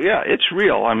 it's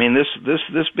real. I mean,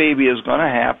 this baby is going to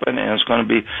happen, and it's going to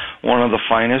be one of the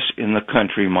finest in the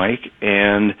country, Mike.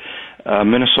 And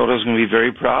Minnesota is going to be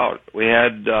very proud. We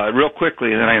had, real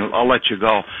quickly, and then I'll let you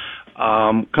go.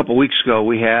 A couple weeks ago,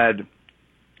 we had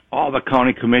all the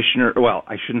county commissioners. Well,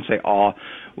 I shouldn't say all.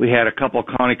 We had a couple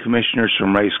county commissioners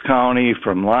from Rice County,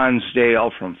 from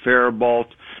Lonsdale, from Faribault.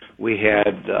 We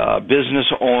had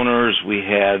business owners. We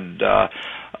had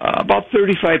about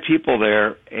 35 people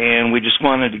there, and we just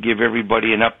wanted to give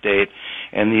everybody an update.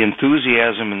 And the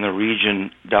enthusiasm in the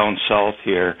region down south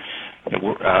here,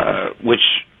 which,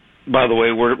 by the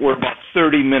way, we're about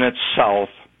 30 minutes south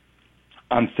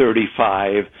on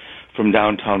 35 from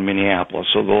downtown Minneapolis.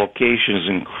 So the location is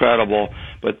incredible,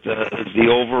 but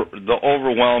the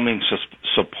overwhelming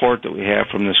support that we have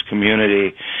from this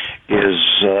community is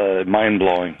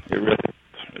mind-blowing.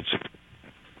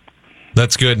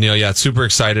 That's good, Neil. Yeah, super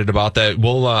excited about that.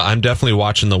 I'm definitely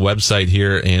watching the website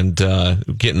here and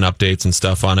getting updates and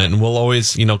stuff on it. And we'll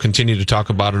always, continue to talk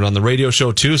about it on the radio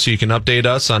show too, so you can update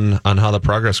us on how the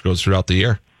progress goes throughout the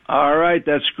year. All right,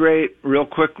 that's great. Real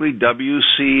quickly,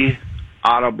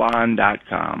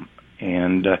 WCAutobahn.com.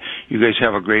 And you guys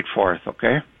have a great 4th,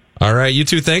 okay? All right, you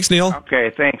too. Thanks, Neil.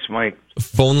 Okay, thanks, Mike.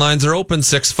 Phone lines are open,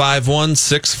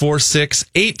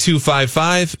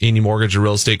 651-646-8255. Any mortgage or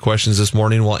real estate questions this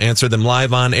morning, we'll answer them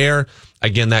live on air.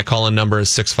 Again, that call-in number is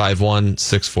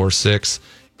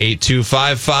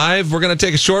 651-646-8255. We're going to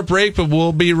take a short break, but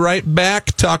we'll be right back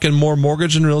talking more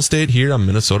mortgage and real estate here on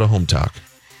Minnesota Home Talk.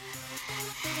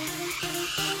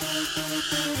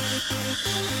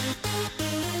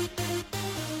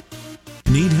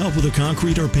 Need help with a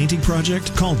concrete or painting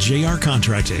project? Call JR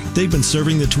Contracting. They've been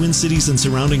serving the Twin Cities and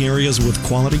surrounding areas with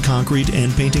quality concrete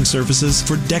and painting services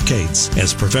for decades.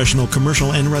 As professional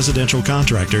commercial and residential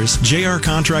contractors, JR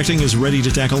Contracting is ready to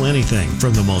tackle anything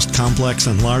from the most complex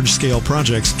and large-scale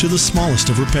projects to the smallest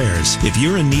of repairs. If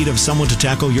you're in need of someone to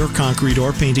tackle your concrete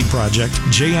or painting project,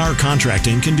 JR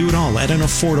Contracting can do it all at an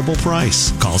affordable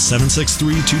price. Call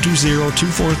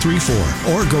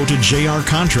 763-220-2434 or go to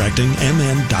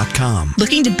jrcontractingmn.com.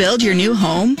 Looking to build your new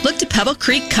home? Look to Pebble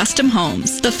Creek Custom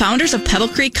Homes. The founders of Pebble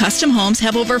Creek Custom Homes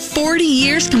have over 40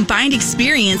 years combined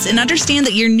experience and understand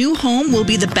that your new home will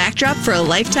be the backdrop for a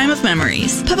lifetime of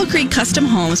memories. Pebble Creek Custom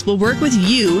Homes will work with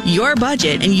you, your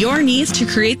budget, and your needs to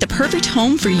create the perfect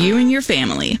home for you and your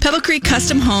family. Pebble Creek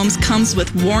Custom Homes comes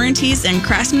with warranties and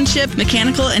craftsmanship,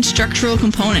 mechanical, and structural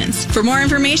components. For more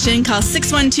information, call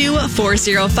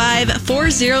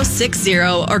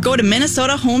 612-405-4060 or go to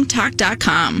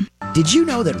minnesotahometalk.com. Did you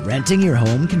know that renting your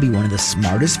home can be one of the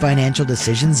smartest financial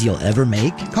decisions you'll ever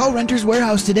make? Call Renters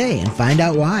Warehouse today and find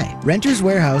out why. Renters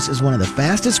Warehouse is one of the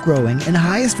fastest growing and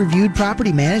highest reviewed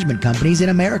property management companies in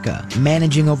America.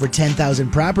 Managing over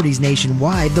 10,000 properties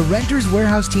nationwide, the Renters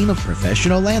Warehouse team of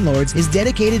professional landlords is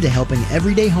dedicated to helping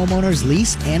everyday homeowners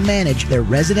lease and manage their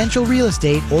residential real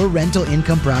estate or rental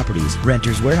income properties.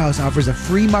 Renters Warehouse offers a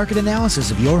free market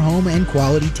analysis of your home and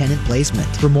quality tenant placement.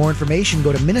 For more information,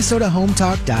 go to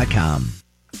minnesotahometalk.com.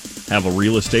 Have a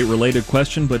real estate related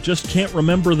question but just can't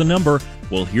remember the number?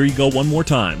 Well, here you go one more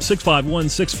time.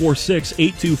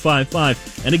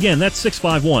 651-646-8255. And again, that's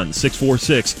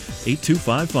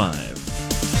 651-646-8255.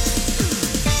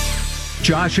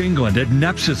 Josh England at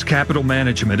Nepsis Capital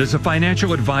Management is a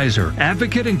financial advisor,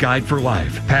 advocate, and guide for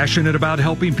life. Passionate about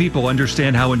helping people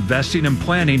understand how investing and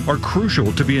planning are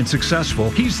crucial to being successful.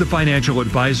 He's the financial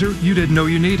advisor you didn't know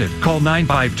you needed. Call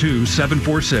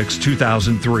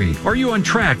 952-746-2003. Are you on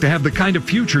track to have the kind of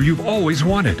future you've always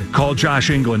wanted? Call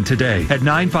Josh England today at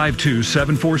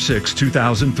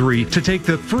 952-746-2003 to take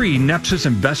the free Nepsis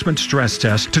investment stress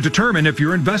test to determine if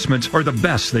your investments are the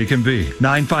best they can be.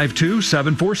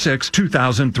 952-746-2003.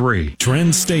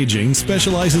 Trend Staging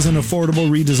specializes in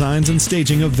affordable redesigns and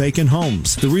staging of vacant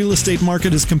homes. The real estate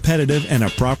market is competitive, and a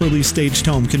properly staged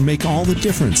home can make all the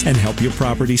difference and help your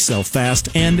property sell fast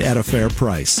and at a fair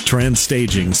price. Trend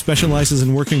Staging specializes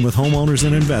in working with homeowners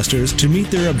and investors to meet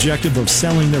their objective of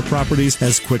selling their properties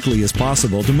as quickly as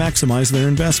possible to maximize their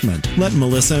investment. Let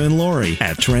Melissa and Lori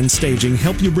at Trend Staging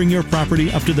help you bring your property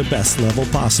up to the best level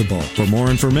possible. For more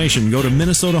information, go to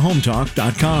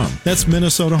minnesotahometalk.com. That's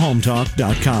minnesotahometalk.com.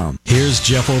 Here's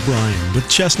Jeff O'Brien with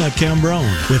Chestnut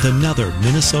Cambrone with another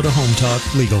Minnesota Home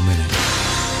Talk Legal Minute.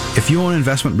 If you own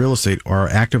investment real estate or are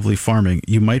actively farming,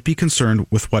 you might be concerned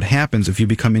with what happens if you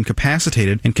become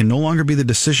incapacitated and can no longer be the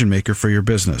decision maker for your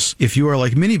business. If you are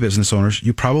like many business owners,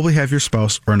 you probably have your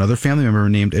spouse or another family member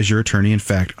named as your attorney, in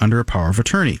fact, under a power of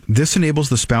attorney. This enables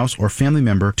the spouse or family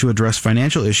member to address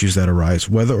financial issues that arise,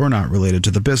 whether or not related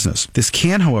to the business. This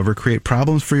can, however, create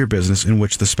problems for your business in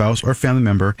which the spouse or family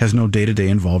member has no day-to-day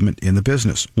involvement in the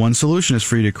business. One solution is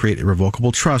for you to create a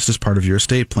revocable trust as part of your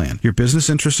estate plan. Your business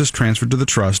interest is transferred to the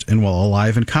trust, and while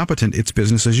alive and competent, it's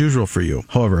business as usual for you.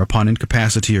 However, upon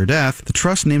incapacity or death, the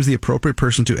trust names the appropriate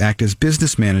person to act as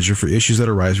business manager for issues that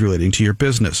arise relating to your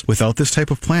business. Without this type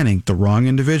of planning, the wrong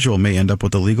individual may end up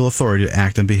with the legal authority to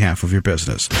act on behalf of your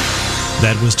business.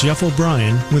 That was Jeff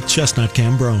O'Brien with Chestnut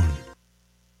Cambrone.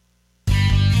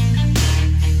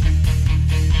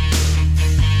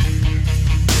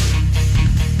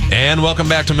 And welcome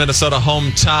back to Minnesota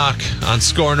Home Talk on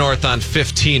Score North on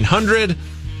 1500.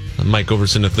 I'm Mike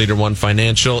Overson with Leader One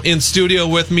Financial. In studio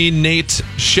with me, Nate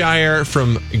Shire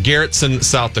from Garrettson,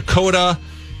 South Dakota.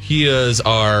 He is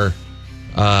our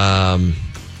Not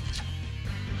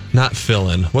fill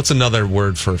in. What's another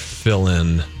word for fill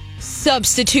in?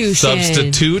 Substitution.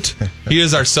 Substitute. He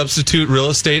is our substitute real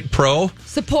estate pro.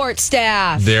 Support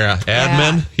staff. There,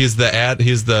 admin. Yeah. He's the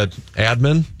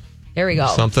admin. There we go.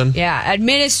 Something. Yeah,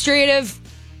 administrative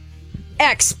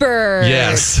expert.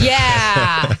 Yes.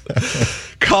 Yeah.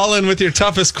 Call in with your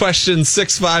toughest questions,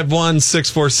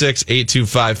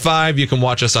 651-646-8255. You can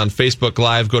watch us on Facebook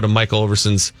Live. Go to Michael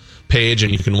Overson's page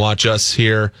and you can watch us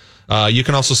here. You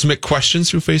can also submit questions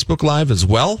through Facebook Live as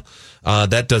well.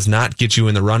 That does not get you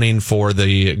in the running for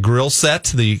the grill set,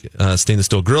 the stainless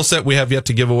steel grill set we have yet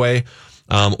to give away,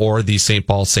 or the St.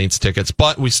 Paul Saints tickets.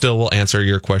 But we still will answer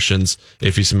your questions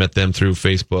if you submit them through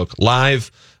Facebook Live.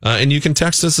 And you can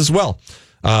text us as well.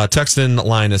 Text in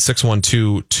line is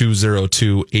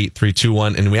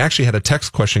 612-202-8321. And we actually had a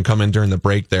text question come in during the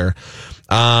break there.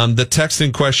 The text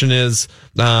in question is,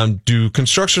 do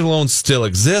construction loans still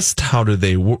exist? How do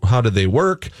they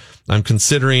work? I'm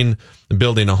considering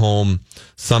building a home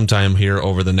sometime here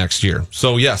over the next year.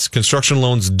 So yes, construction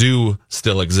loans do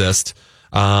still exist.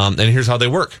 And here's how they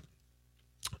work.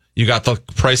 You got the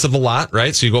price of a lot,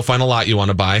 right? So you go find a lot you want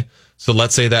to buy. So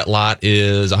let's say that lot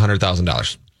is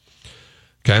 $100,000.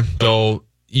 Okay. So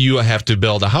you have to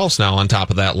build a house now on top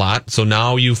of that lot. So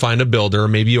now you find a builder.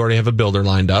 Maybe you already have a builder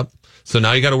lined up. So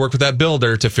now you got to work with that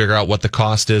builder to figure out what the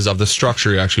cost is of the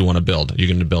structure you actually want to build. You're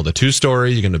going to build a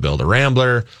 2-story. You're going to build a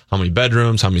rambler. How many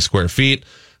bedrooms? How many square feet?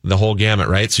 The whole gamut,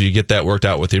 right? So you get that worked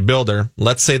out with your builder.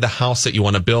 Let's say the house that you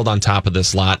want to build on top of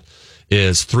this lot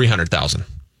is $300,000.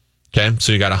 Okay.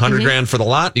 So you got $100,000 for the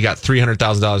lot. You got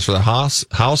 $300,000 for the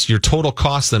house. Your total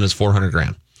cost then is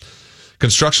 $400,000.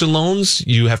 Construction loans,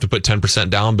 you have to put 10%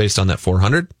 down based on that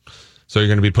 $400,000. So you're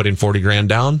going to be putting $40,000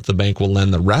 down. The bank will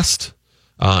lend the rest.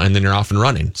 And then you're off and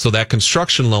running. So that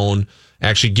construction loan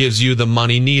actually gives you the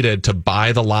money needed to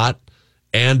buy the lot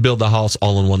and build the house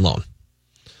all in one loan.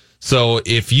 So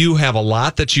if you have a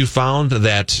lot that you found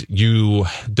that you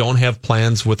don't have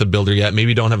plans with a builder yet,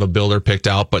 maybe you don't have a builder picked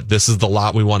out, but this is the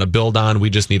lot we want to build on, we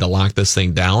just need to lock this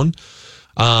thing down.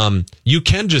 You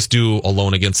can just do a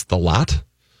loan against the lot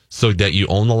so that you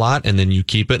own the lot and then you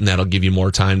keep it, and that'll give you more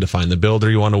time to find the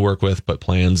builder you want to work with, put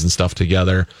plans and stuff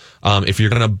together. If you're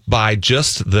going to buy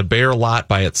just the bare lot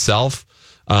by itself,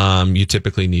 you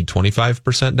typically need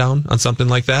 25% down on something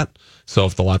like that. So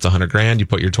if the lot's $100,000, you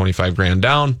put your $25,000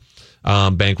 down,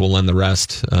 bank will lend the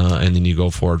rest, and then you go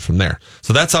forward from there.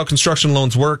 So that's how construction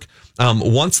loans work.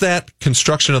 Once that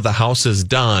construction of the house is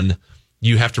done,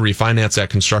 you have to refinance that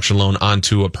construction loan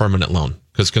onto a permanent loan.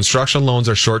 Because construction loans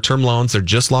are short-term loans. They're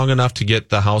just long enough to get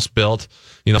the house built,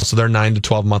 so they're 9 to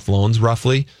 12 month loans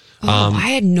roughly. I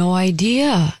had no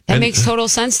idea. That makes total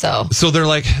sense though. So they're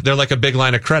like a big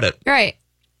line of credit. Right.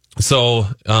 So,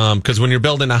 because when you're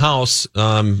building a house,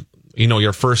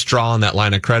 your first draw on that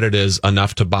line of credit is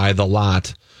enough to buy the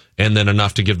lot and then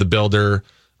enough to give the builder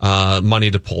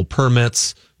money to pull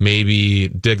permits, maybe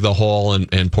dig the hole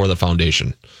and pour the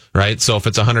foundation, right? So if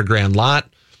it's $100,000 lot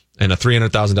and a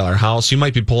 $300,000 house, you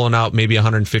might be pulling out maybe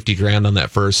 $150,000 on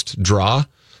that first draw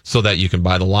so that you can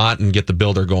buy the lot and get the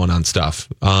builder going on stuff.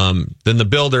 Then the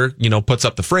builder, puts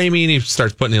up the framing, he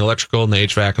starts putting the electrical and the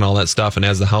HVAC and all that stuff. And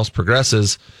as the house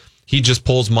progresses, he just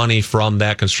pulls money from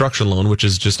that construction loan, which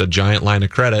is just a giant line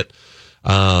of credit.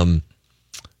 And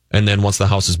then once the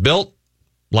house is built,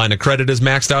 line of credit is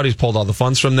maxed out. He's pulled all the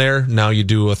funds from there. Now you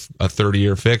do a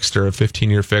 30-year fixed or a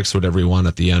 15-year fixed, whatever you want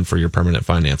at the end for your permanent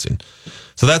financing.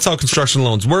 So that's how construction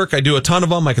loans work. I do a ton of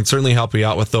them. I can certainly help you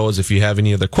out with those. If you have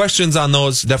any other questions on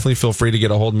those, definitely feel free to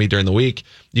get a hold of me during the week.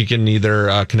 You can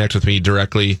either connect with me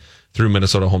directly through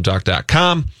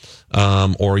MinnesotaHometalk.com,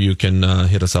 or you can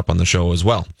hit us up on the show as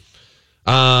well.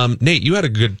 Nate, you had a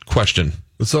good question.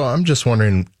 So I'm just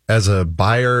wondering, as a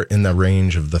buyer in the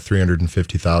range of the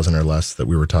 $350,000 or less that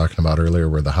we were talking about earlier,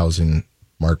 where the housing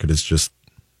market has just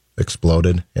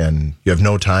exploded and you have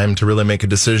no time to really make a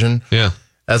decision. Yeah.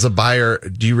 As a buyer,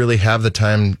 do you really have the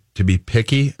time to be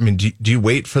picky? I mean, do you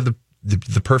wait for the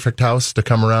perfect house to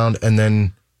come around, and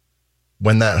then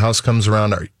when that house comes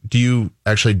around, do you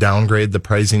actually downgrade the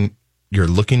pricing you're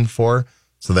looking for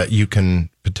so that you can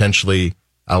potentially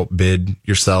outbid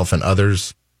yourself and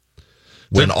others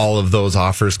when all of those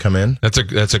offers come in?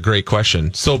 That's a great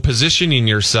question. So positioning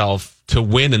yourself to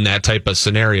win in that type of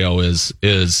scenario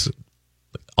is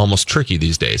almost tricky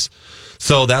these days.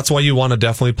 So that's why you want to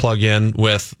definitely plug in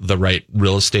with the right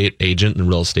real estate agent and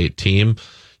real estate team.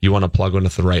 You want to plug in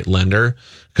with the right lender,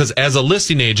 because as a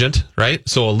listing agent, right?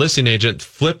 So a listing agent,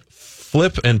 flip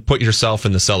and put yourself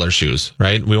in the seller's shoes,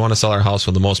 right? We want to sell our house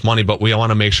for the most money, but we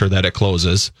want to make sure that it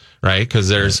closes, right? Because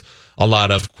there's a lot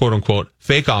of quote unquote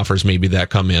fake offers maybe that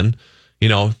come in.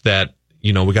 that,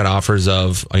 we got offers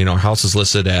of, our house is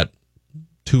listed at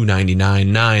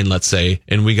 $299,900, let's say,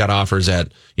 and we got offers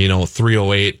at,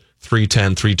 $308,000,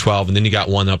 $310,000, $312,000, and then you got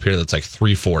one up here that's like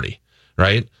 $340,000,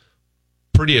 right?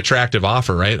 Pretty attractive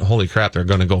offer, right? Holy crap, they're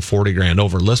going to go $40,000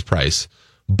 over list price.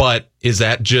 But is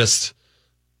that just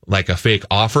like a fake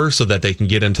offer so that they can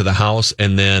get into the house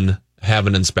and then have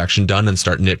an inspection done and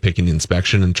start nitpicking the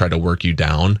inspection and try to work you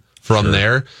down from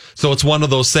there? So it's one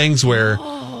of those things where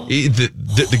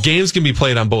the games can be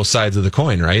played on both sides of the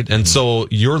coin, right? And so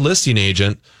your listing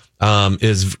agent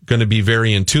is going to be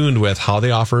very in tune with how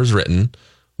the offer is written.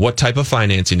 What type of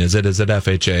financing is it? Is it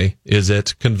FHA? Is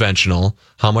it conventional?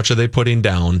 How much are they putting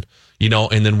down?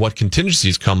 And then what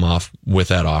contingencies come off with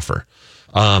that offer?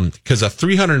 Because a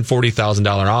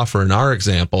 $340,000 offer in our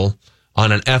example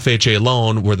on an FHA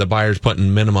loan where the buyer's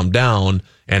putting minimum down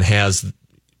and has,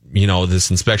 this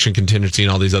inspection contingency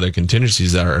and all these other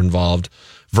contingencies that are involved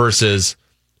versus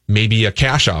maybe a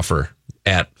cash offer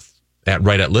at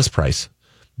right at list price.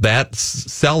 That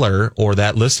seller or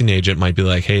that listing agent might be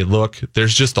like, hey, look,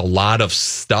 there's just a lot of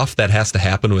stuff that has to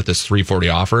happen with this 340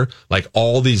 offer. Like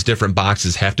all these different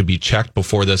boxes have to be checked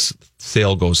before this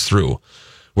sale goes through.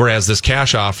 Whereas this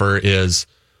cash offer there's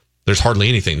hardly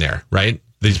anything there, right?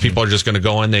 These people are just going to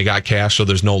go in, they got cash, so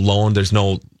there's no loan, there's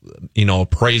no,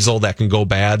 appraisal that can go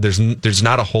bad. There's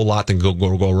not a whole lot that can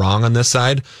go wrong on this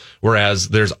side. Whereas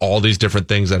there's all these different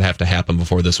things that have to happen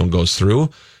before this one goes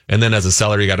through. And then as a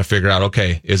seller, you got to figure out,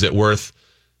 okay, is it worth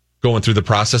going through the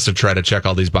process to try to check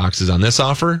all these boxes on this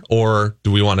offer? Or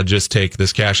do we want to just take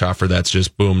this cash offer that's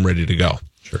just boom, ready to go?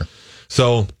 Sure.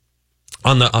 So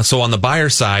on the buyer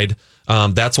side,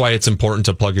 that's why it's important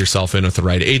to plug yourself in with the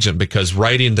right agent, because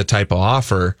writing the type of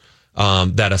offer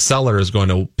that a seller is going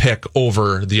to pick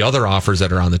over the other offers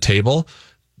that are on the table,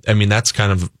 that's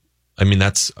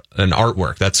an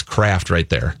artwork. That's craft right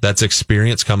there. That's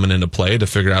experience coming into play to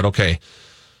figure out, okay,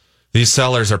 these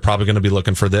sellers are probably going to be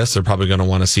looking for this. They're probably going to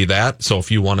want to see that. So if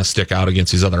you want to stick out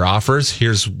against these other offers,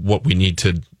 here's what we need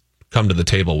to come to the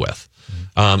table with.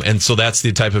 And so that's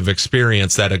the type of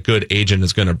experience that a good agent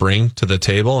is going to bring to the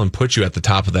table and put you at the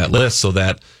top of that list, so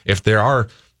that if there are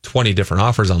 20 different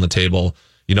offers on the table,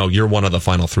 you're one of the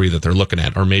final 3 that they're looking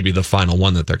at, or maybe the final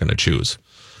one that they're going to choose.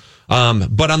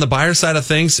 But on the buyer side of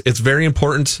things, it's very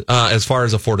important as far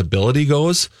as affordability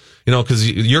goes, because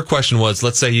your question was,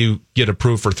 let's say you get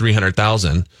approved for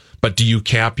 $300,000, but do you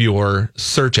cap your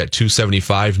search at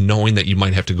 $275,000, knowing that you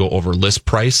might have to go over list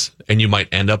price and you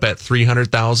might end up at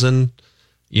 $300,000,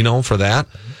 for that?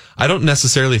 I don't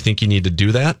necessarily think you need to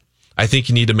do that. I think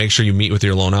you need to make sure you meet with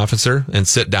your loan officer and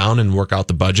sit down and work out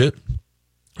the budget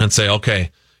and say, okay,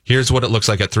 here's what it looks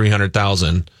like at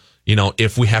 $300,000.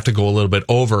 If we have to go a little bit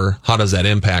over, how does that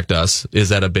impact us? Is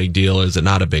that a big deal? Is it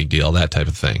not a big deal? That type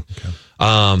of thing. Okay.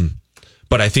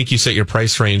 But I think you set your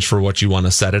price range for what you want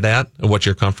to set it at and what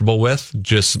you're comfortable with,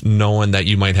 just knowing that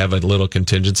you might have a little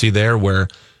contingency there where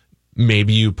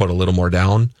maybe you put a little more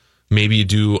down. Maybe you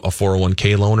do a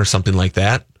 401k loan or something like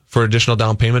that for additional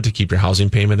down payment to keep your housing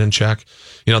payment in check.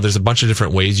 There's a bunch of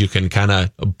different ways you can kind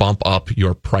of bump up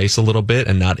your price a little bit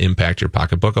and not impact your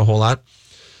pocketbook a whole lot.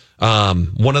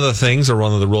 One of the things, or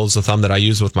one of the rules of thumb that I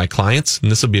use with my clients, and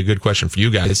this will be a good question for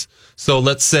you guys. So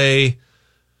let's say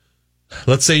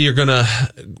you're going to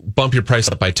bump your price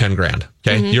up by $10,000.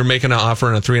 Okay. Mm-hmm. You're making an offer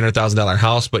on a $300,000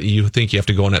 house, but you think you have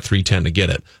to go in at $310,000 to get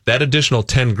it. That additional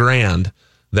 $10,000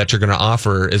 that you're going to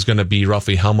offer is going to be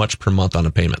roughly how much per month on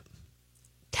a payment?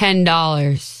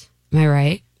 $10. Am I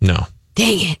right? No.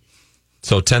 Dang it.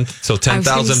 So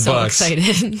 $10,000 bucks.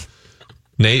 Excited.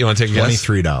 Nate, you want to take a guess?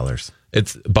 $23.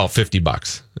 It's about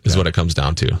 $50 is what it comes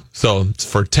down to. So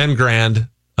for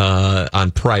 $10,000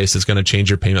 on price, it's going to change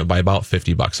your payment by about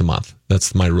 $50 a month.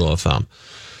 That's my rule of thumb.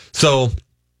 So,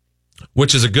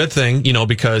 which is a good thing,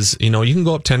 because, you can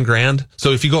go up $10,000.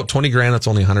 So if you go up $20,000, it's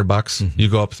only $100. Mm-hmm. You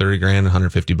go up $30,000,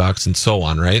 $150, and so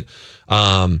on, right?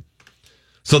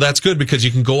 So that's good because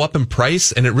you can go up in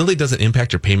price and it really doesn't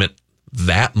impact your payment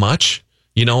that much.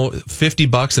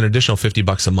 $50, an additional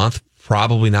 $50 a month,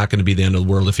 probably not going to be the end of the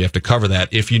world if you have to cover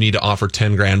that, if you need to offer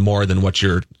 $10,000 more than what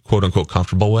you're quote unquote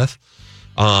comfortable with.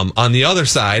 On the other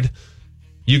side,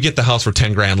 you get the house for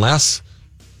 $10,000 less.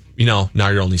 Now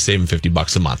you're only saving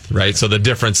 $50 a month, right? So the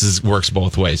difference works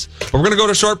both ways. But we're going to go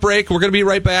to a short break. We're going to be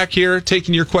right back here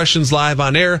taking your questions live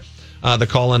on air. The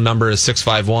call-in number is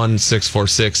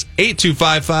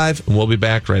 651-646-8255, and we'll be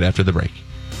back right after the break.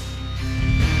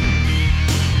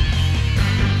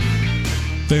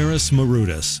 Ferris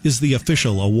Marudas is the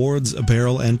official awards,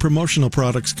 apparel, and promotional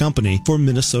products company for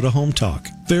Minnesota Home Talk.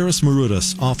 Ferris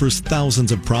Marudas offers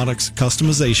thousands of products,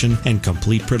 customization, and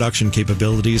complete production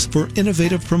capabilities for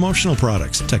innovative promotional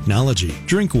products, technology,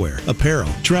 drinkware, apparel,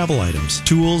 travel items,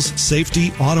 tools,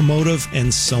 safety, automotive,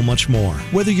 and so much more.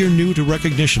 Whether you're new to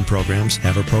recognition programs,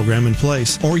 have a program in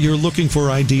place, or you're looking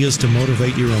for ideas to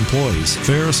motivate your employees,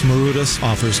 Ferris Marudas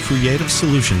offers creative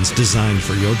solutions designed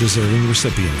for your deserving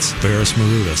recipients. Ferris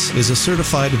Marudas is a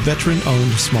certified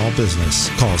veteran-owned small business.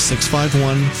 Call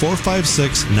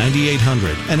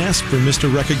 651-456-9800 and ask for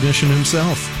Mr. Recognition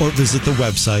himself, or visit the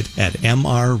website at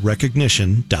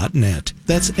mrrecognition.net.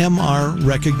 That's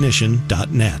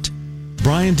mrrecognition.net.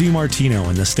 Brian DiMartino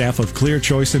and the staff of Clear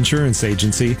Choice Insurance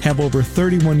Agency have over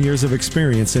 31 years of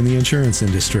experience in the insurance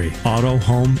industry, auto,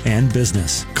 home, and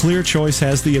business. Clear Choice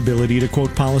has the ability to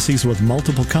quote policies with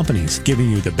multiple companies, giving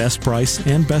you the best price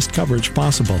and best coverage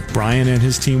possible. Brian and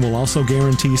his team will also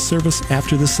guarantee service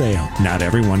after the sale. Not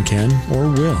everyone can or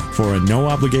will. For a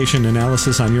no-obligation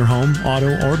analysis on your home,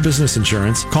 auto, or business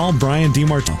insurance, call Brian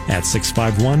DiMartino at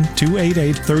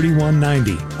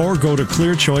 651-288-3190 or go to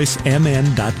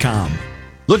clearchoicemn.com.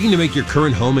 Looking to make your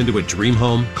current home into a dream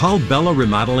home? Call Bella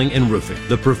Remodeling and Roofing,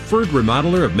 the preferred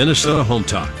remodeler of Minnesota Home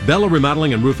Talk. Bella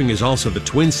Remodeling and Roofing is also the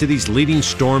Twin Cities' leading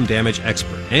storm damage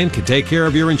expert and can take care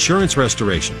of your insurance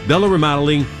restoration. Bella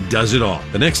Remodeling does it all.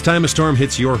 The next time a storm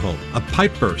hits your home, a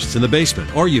pipe bursts in the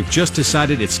basement, or you've just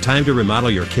decided it's time to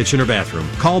remodel your kitchen or bathroom,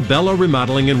 call Bella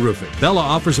Remodeling and Roofing. Bella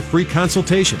offers a free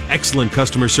consultation, excellent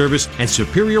customer service, and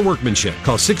superior workmanship.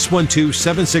 Call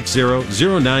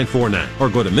 612-760-0949 or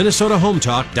go to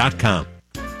MinnesotaHometalk.com.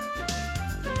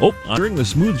 Oh, I'm hearing the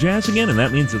smooth jazz again, and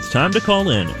that means it's time to call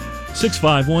in.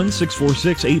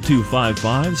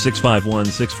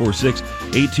 651-646-8255,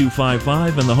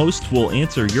 651-646-8255, and the hosts will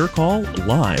answer your call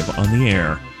live on the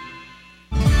air.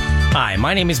 Hi,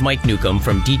 my name is Mike Newcomb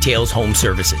from Details Home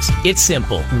Services. It's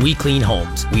simple. We clean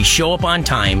homes. We show up on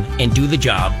time and do the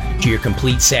job to your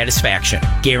complete satisfaction.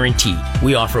 Guaranteed.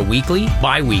 We offer weekly,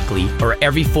 bi-weekly, or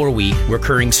every 4-week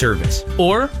recurring service.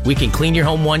 Or we can clean your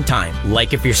home one time,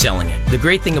 like if you're selling it. The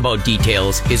great thing about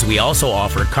Details is we also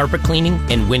offer carpet cleaning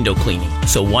and window cleaning.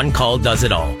 So one call does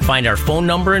it all. Find our phone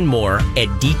number and more at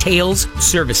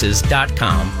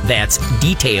detailsservices.com. That's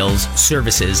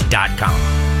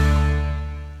detailsservices.com.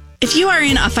 If you are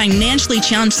in a financially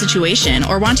challenged situation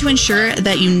or want to ensure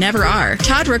that you never are,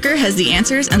 Todd Rooker has the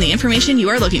answers and the information you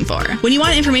are looking for. When you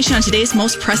want information on today's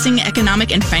most pressing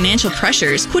economic and financial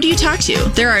pressures, who do you talk to?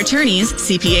 There are attorneys,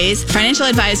 CPAs, financial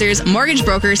advisors, mortgage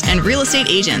brokers, and real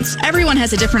estate agents. Everyone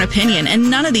has a different opinion,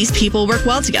 and none of these people work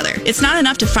well together. It's not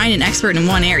enough to find an expert in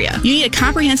one area. You need a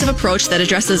comprehensive approach that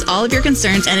addresses all of your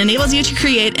concerns and enables you to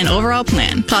create an overall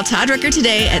plan. Call Todd Rooker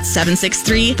today at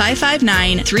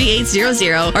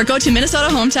 763-559-3800 or go to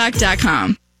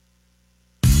MinnesotaHometalk.com.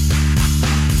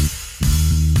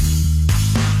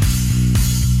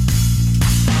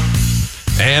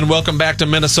 And welcome back to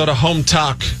Minnesota Home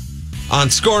Talk on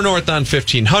Score North on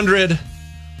 1500.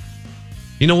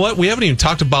 You know what? We haven't even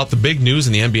talked about the big news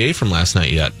in the NBA from last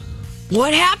night yet.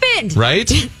 What happened?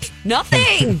 Right?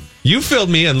 Nothing. You filled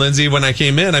me in, Lindsay, when I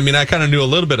came in. I mean, I kind of knew a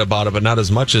little bit about it, but not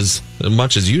as much as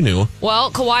you knew.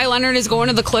 Well, Kawhi Leonard is going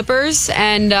to the Clippers,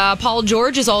 and Paul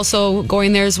George is also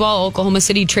going there as well. Oklahoma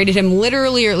City traded him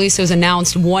literally, or at least it was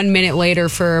announced 1 minute later,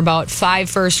 for about 5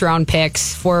 first-round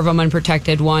picks, 4 of them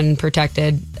unprotected, 1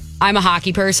 protected. I'm a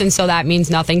hockey person, so that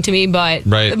means nothing to me, but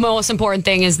The most important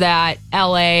thing is that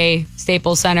LA,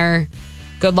 Staples Center,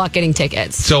 good luck getting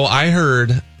tickets. So I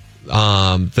heard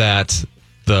that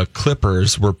the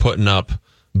Clippers were putting up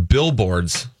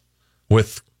billboards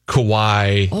with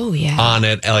Kawhi on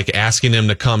it, like asking him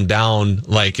to come down,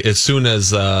 like as soon as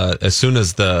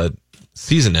the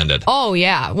season ended. Oh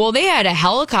yeah, well they had a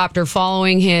helicopter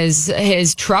following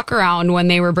his truck around when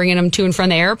they were bringing him to and from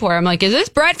the airport. I'm like, is this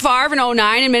Brett Favre in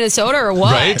 2009 in Minnesota or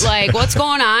what? Right? Like, what's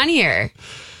going on here?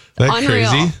 That Unreal.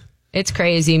 crazy? It's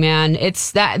crazy, man.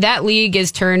 It's that league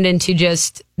is turned into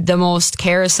just the most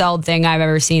carousel thing I've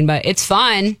ever seen, but it's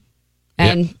fun.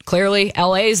 And clearly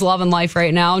LA's loving life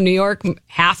right now. New York,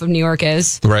 half of New York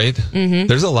is. Right? Mm-hmm.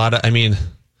 There's a lot of, I mean,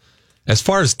 as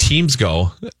far as teams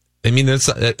go,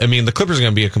 the Clippers are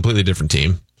going to be a completely different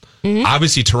team. Mm-hmm.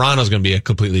 Obviously, Toronto's going to be a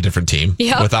completely different team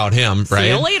without him, right? See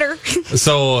you later.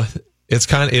 So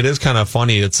it is kind of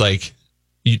funny. It's like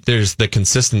there's the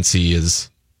consistency is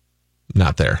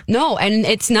not there. No, and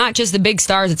it's not just the big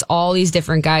stars. It's all these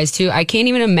different guys too. I can't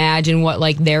even imagine what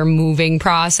like their moving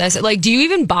process. Like, do you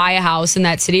even buy a house in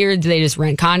that city or do they just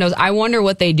rent condos? I wonder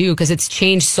what they do because it's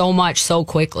changed so much so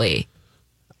quickly.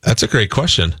 That's a great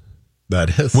question.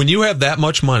 That is. When you have that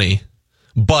much money,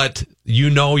 but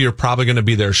you're probably going to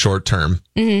be there short term,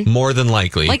 more than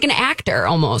likely. Like an actor,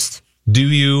 almost. Do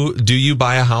you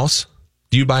buy a house?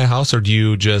 Do you buy a house, or do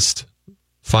you just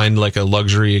find like a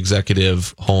luxury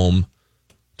executive home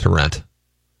to rent?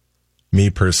 Me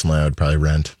personally, I would probably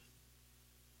rent.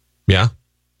 Yeah?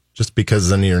 Just because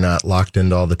then you're not locked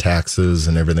into all the taxes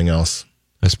and everything else.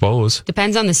 I suppose.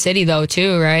 Depends on the city, though,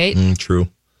 too, right? True.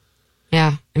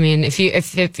 Yeah. I mean,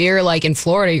 if you're like in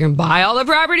Florida, you can buy all the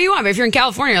property you want. But if you're in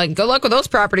California, you're like, good luck with those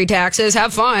property taxes.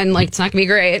 Have fun. Like, it's not going to be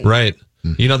great. Right.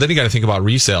 Then you got to think about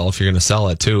resale if you're going to sell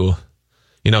it, too.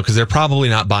 Because they're probably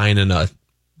not buying in a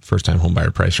first-time home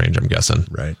buyer price range, I'm guessing.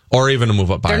 Right. Or even a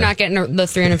move-up buyer. They're not getting the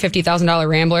 $350,000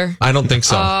 Rambler? I don't think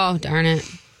so. Oh, darn it.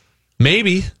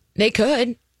 Maybe. They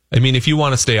could. I mean, if you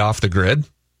want to stay off the grid.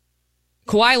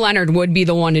 Kawhi Leonard would be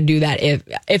the one to do that.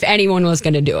 If anyone was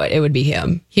going to do it, it would be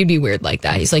him. He'd be weird like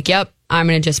that. He's like, yep, I'm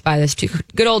going to just buy this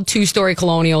good old 2-story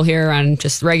colonial here on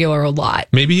just regular old lot.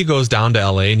 Maybe he goes down to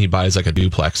L.A. and he buys like a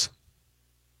duplex.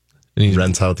 And he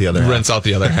rents out the other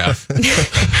half.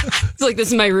 It's like, this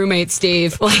is my roommate,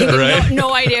 Steve. Like, right?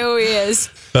 no idea who he is.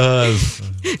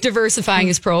 Diversifying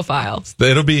his profile.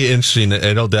 It'll be interesting.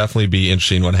 It'll definitely be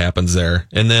interesting what happens there.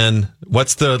 And then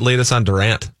what's the latest on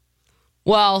Durant?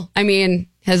 Well, I mean,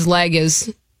 his leg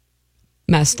is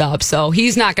messed up, so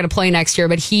he's not going to play next year,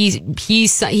 but he's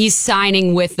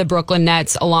signing with the Brooklyn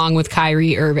Nets along with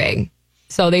Kyrie Irving.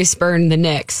 So they spurned the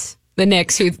Knicks. The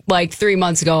Knicks, who like 3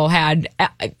 months ago had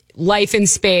life in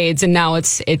spades, and now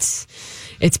it's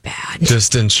bad.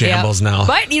 Just in shambles now.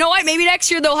 But you know what? Maybe next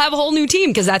year they'll have a whole new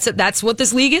team, because that's what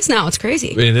this league is now. It's crazy.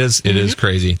 It is. It is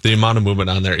crazy. The amount of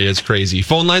movement on there is crazy.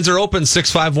 Phone lines are open,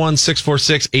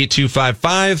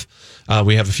 651-646-8255.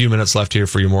 We have a few minutes left here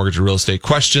for your mortgage or real estate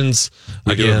questions.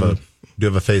 We do have a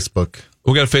Facebook.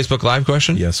 We got a Facebook Live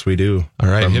question? Yes, we do. All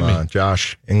right, from hit me.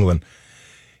 Josh, England.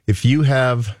 If you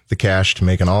have the cash to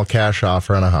make an all-cash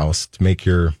offer on a house to make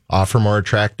your offer more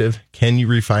attractive, can you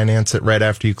refinance it right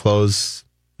after you close?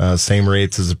 Same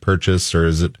rates as a purchase, or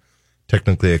is it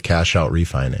technically a cash-out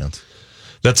refinance?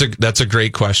 That's a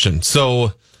great question.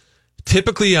 So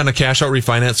typically on a cash-out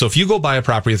refinance, so if you go buy a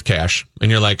property with cash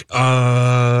and you're like,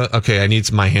 okay, I need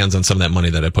my hands on some of that money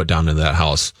that I put down into that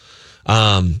house.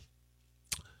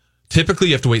 Typically,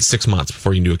 you have to wait 6 months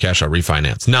before you can do a cash-out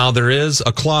refinance. Now, there is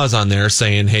a clause on there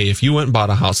saying, hey, if you went and bought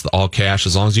a house with all cash,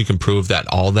 as long as you can prove that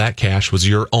all that cash was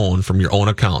your own from your own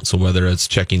account, so whether it's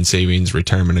checking, savings,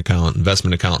 retirement account,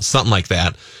 investment account, something like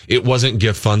that, it wasn't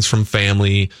gift funds from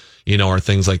family, or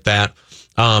things like that,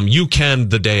 you can,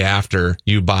 the day after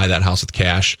you buy that house with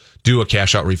cash, do a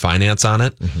cash-out refinance on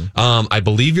it. I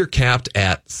believe you're capped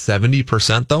at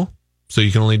 70%, though, so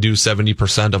you can only do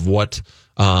 70% of what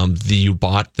you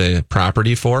bought the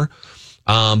property for.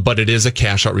 But it is a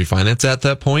cash out refinance at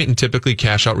that point. And typically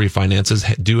cash out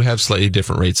refinances do have slightly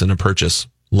different rates than a purchase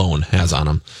loan has on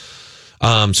them.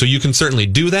 So you can certainly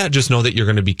do that. Just know that you're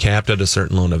going to be capped at a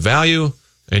certain loan of value,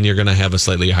 and you're going to have a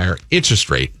slightly higher interest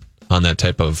rate on that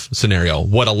type of scenario.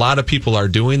 What a lot of people are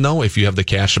doing, though, if you have the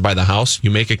cash to buy the house,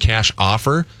 you make a cash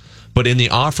offer, but in the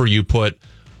offer you put,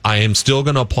 I am still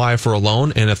going to apply for a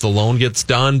loan, and if the loan gets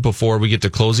done before we get to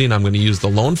closing, I'm going to use the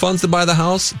loan funds to buy the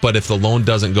house. But if the loan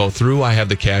doesn't go through, I have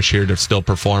the cash here to still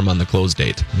perform on the close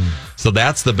date. So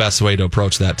that's the best way to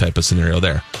approach that type of scenario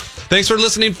there. Thanks for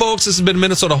listening, folks. This has been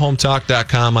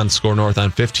MinnesotaHometalk.com on Score North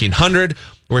on 1500.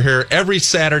 We're here every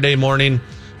Saturday morning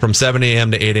from 7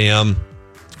 a.m. to 8 a.m.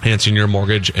 answering your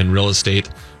mortgage and real estate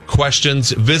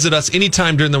questions. Visit us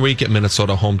anytime during the week at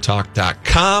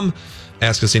MinnesotaHometalk.com.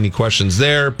 Ask us any questions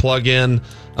there. Plug in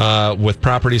with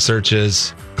property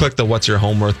searches. Click the What's Your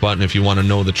Home Worth button if you want to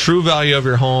know the true value of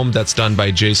your home. That's done by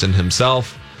Jason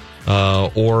himself.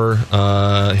 Or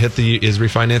hit the Is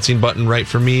Refinancing button right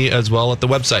for me as well at the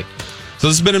website. So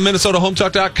this has been at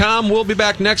MinnesotaHometalk.com. We'll be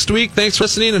back next week. Thanks for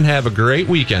listening and have a great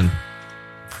weekend.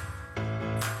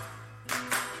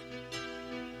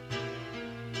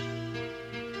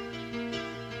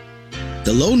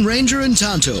 The Lone Ranger and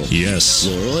Tonto. Yes.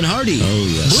 Laurel and Hardy. Oh,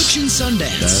 yes. Butch and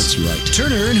Sundance. That's right.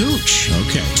 Turner and Hooch.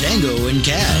 Okay. Tango and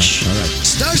Cash. All right.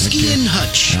 Starsky and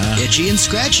Hutch. Itchy and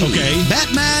Scratchy. Okay.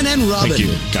 Batman and Robin. Thank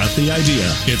you. Got the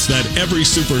idea. It's that every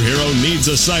superhero needs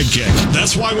a sidekick.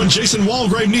 That's why when Jason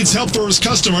Walgrave needs help for his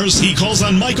customers, he calls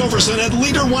on Mike Overson at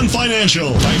Leader One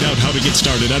Financial. Find out how to get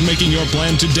started on making your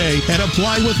plan today at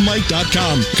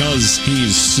applywithmike.com, because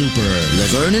he's super.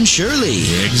 Laverne and Shirley.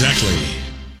 Exactly.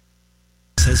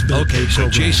 Has been Okay, a paid so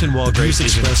program. Jason Walgrave The views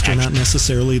is an expressed are not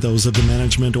necessarily those of the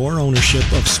management or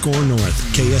ownership of Score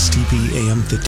North, KSTP AM 15.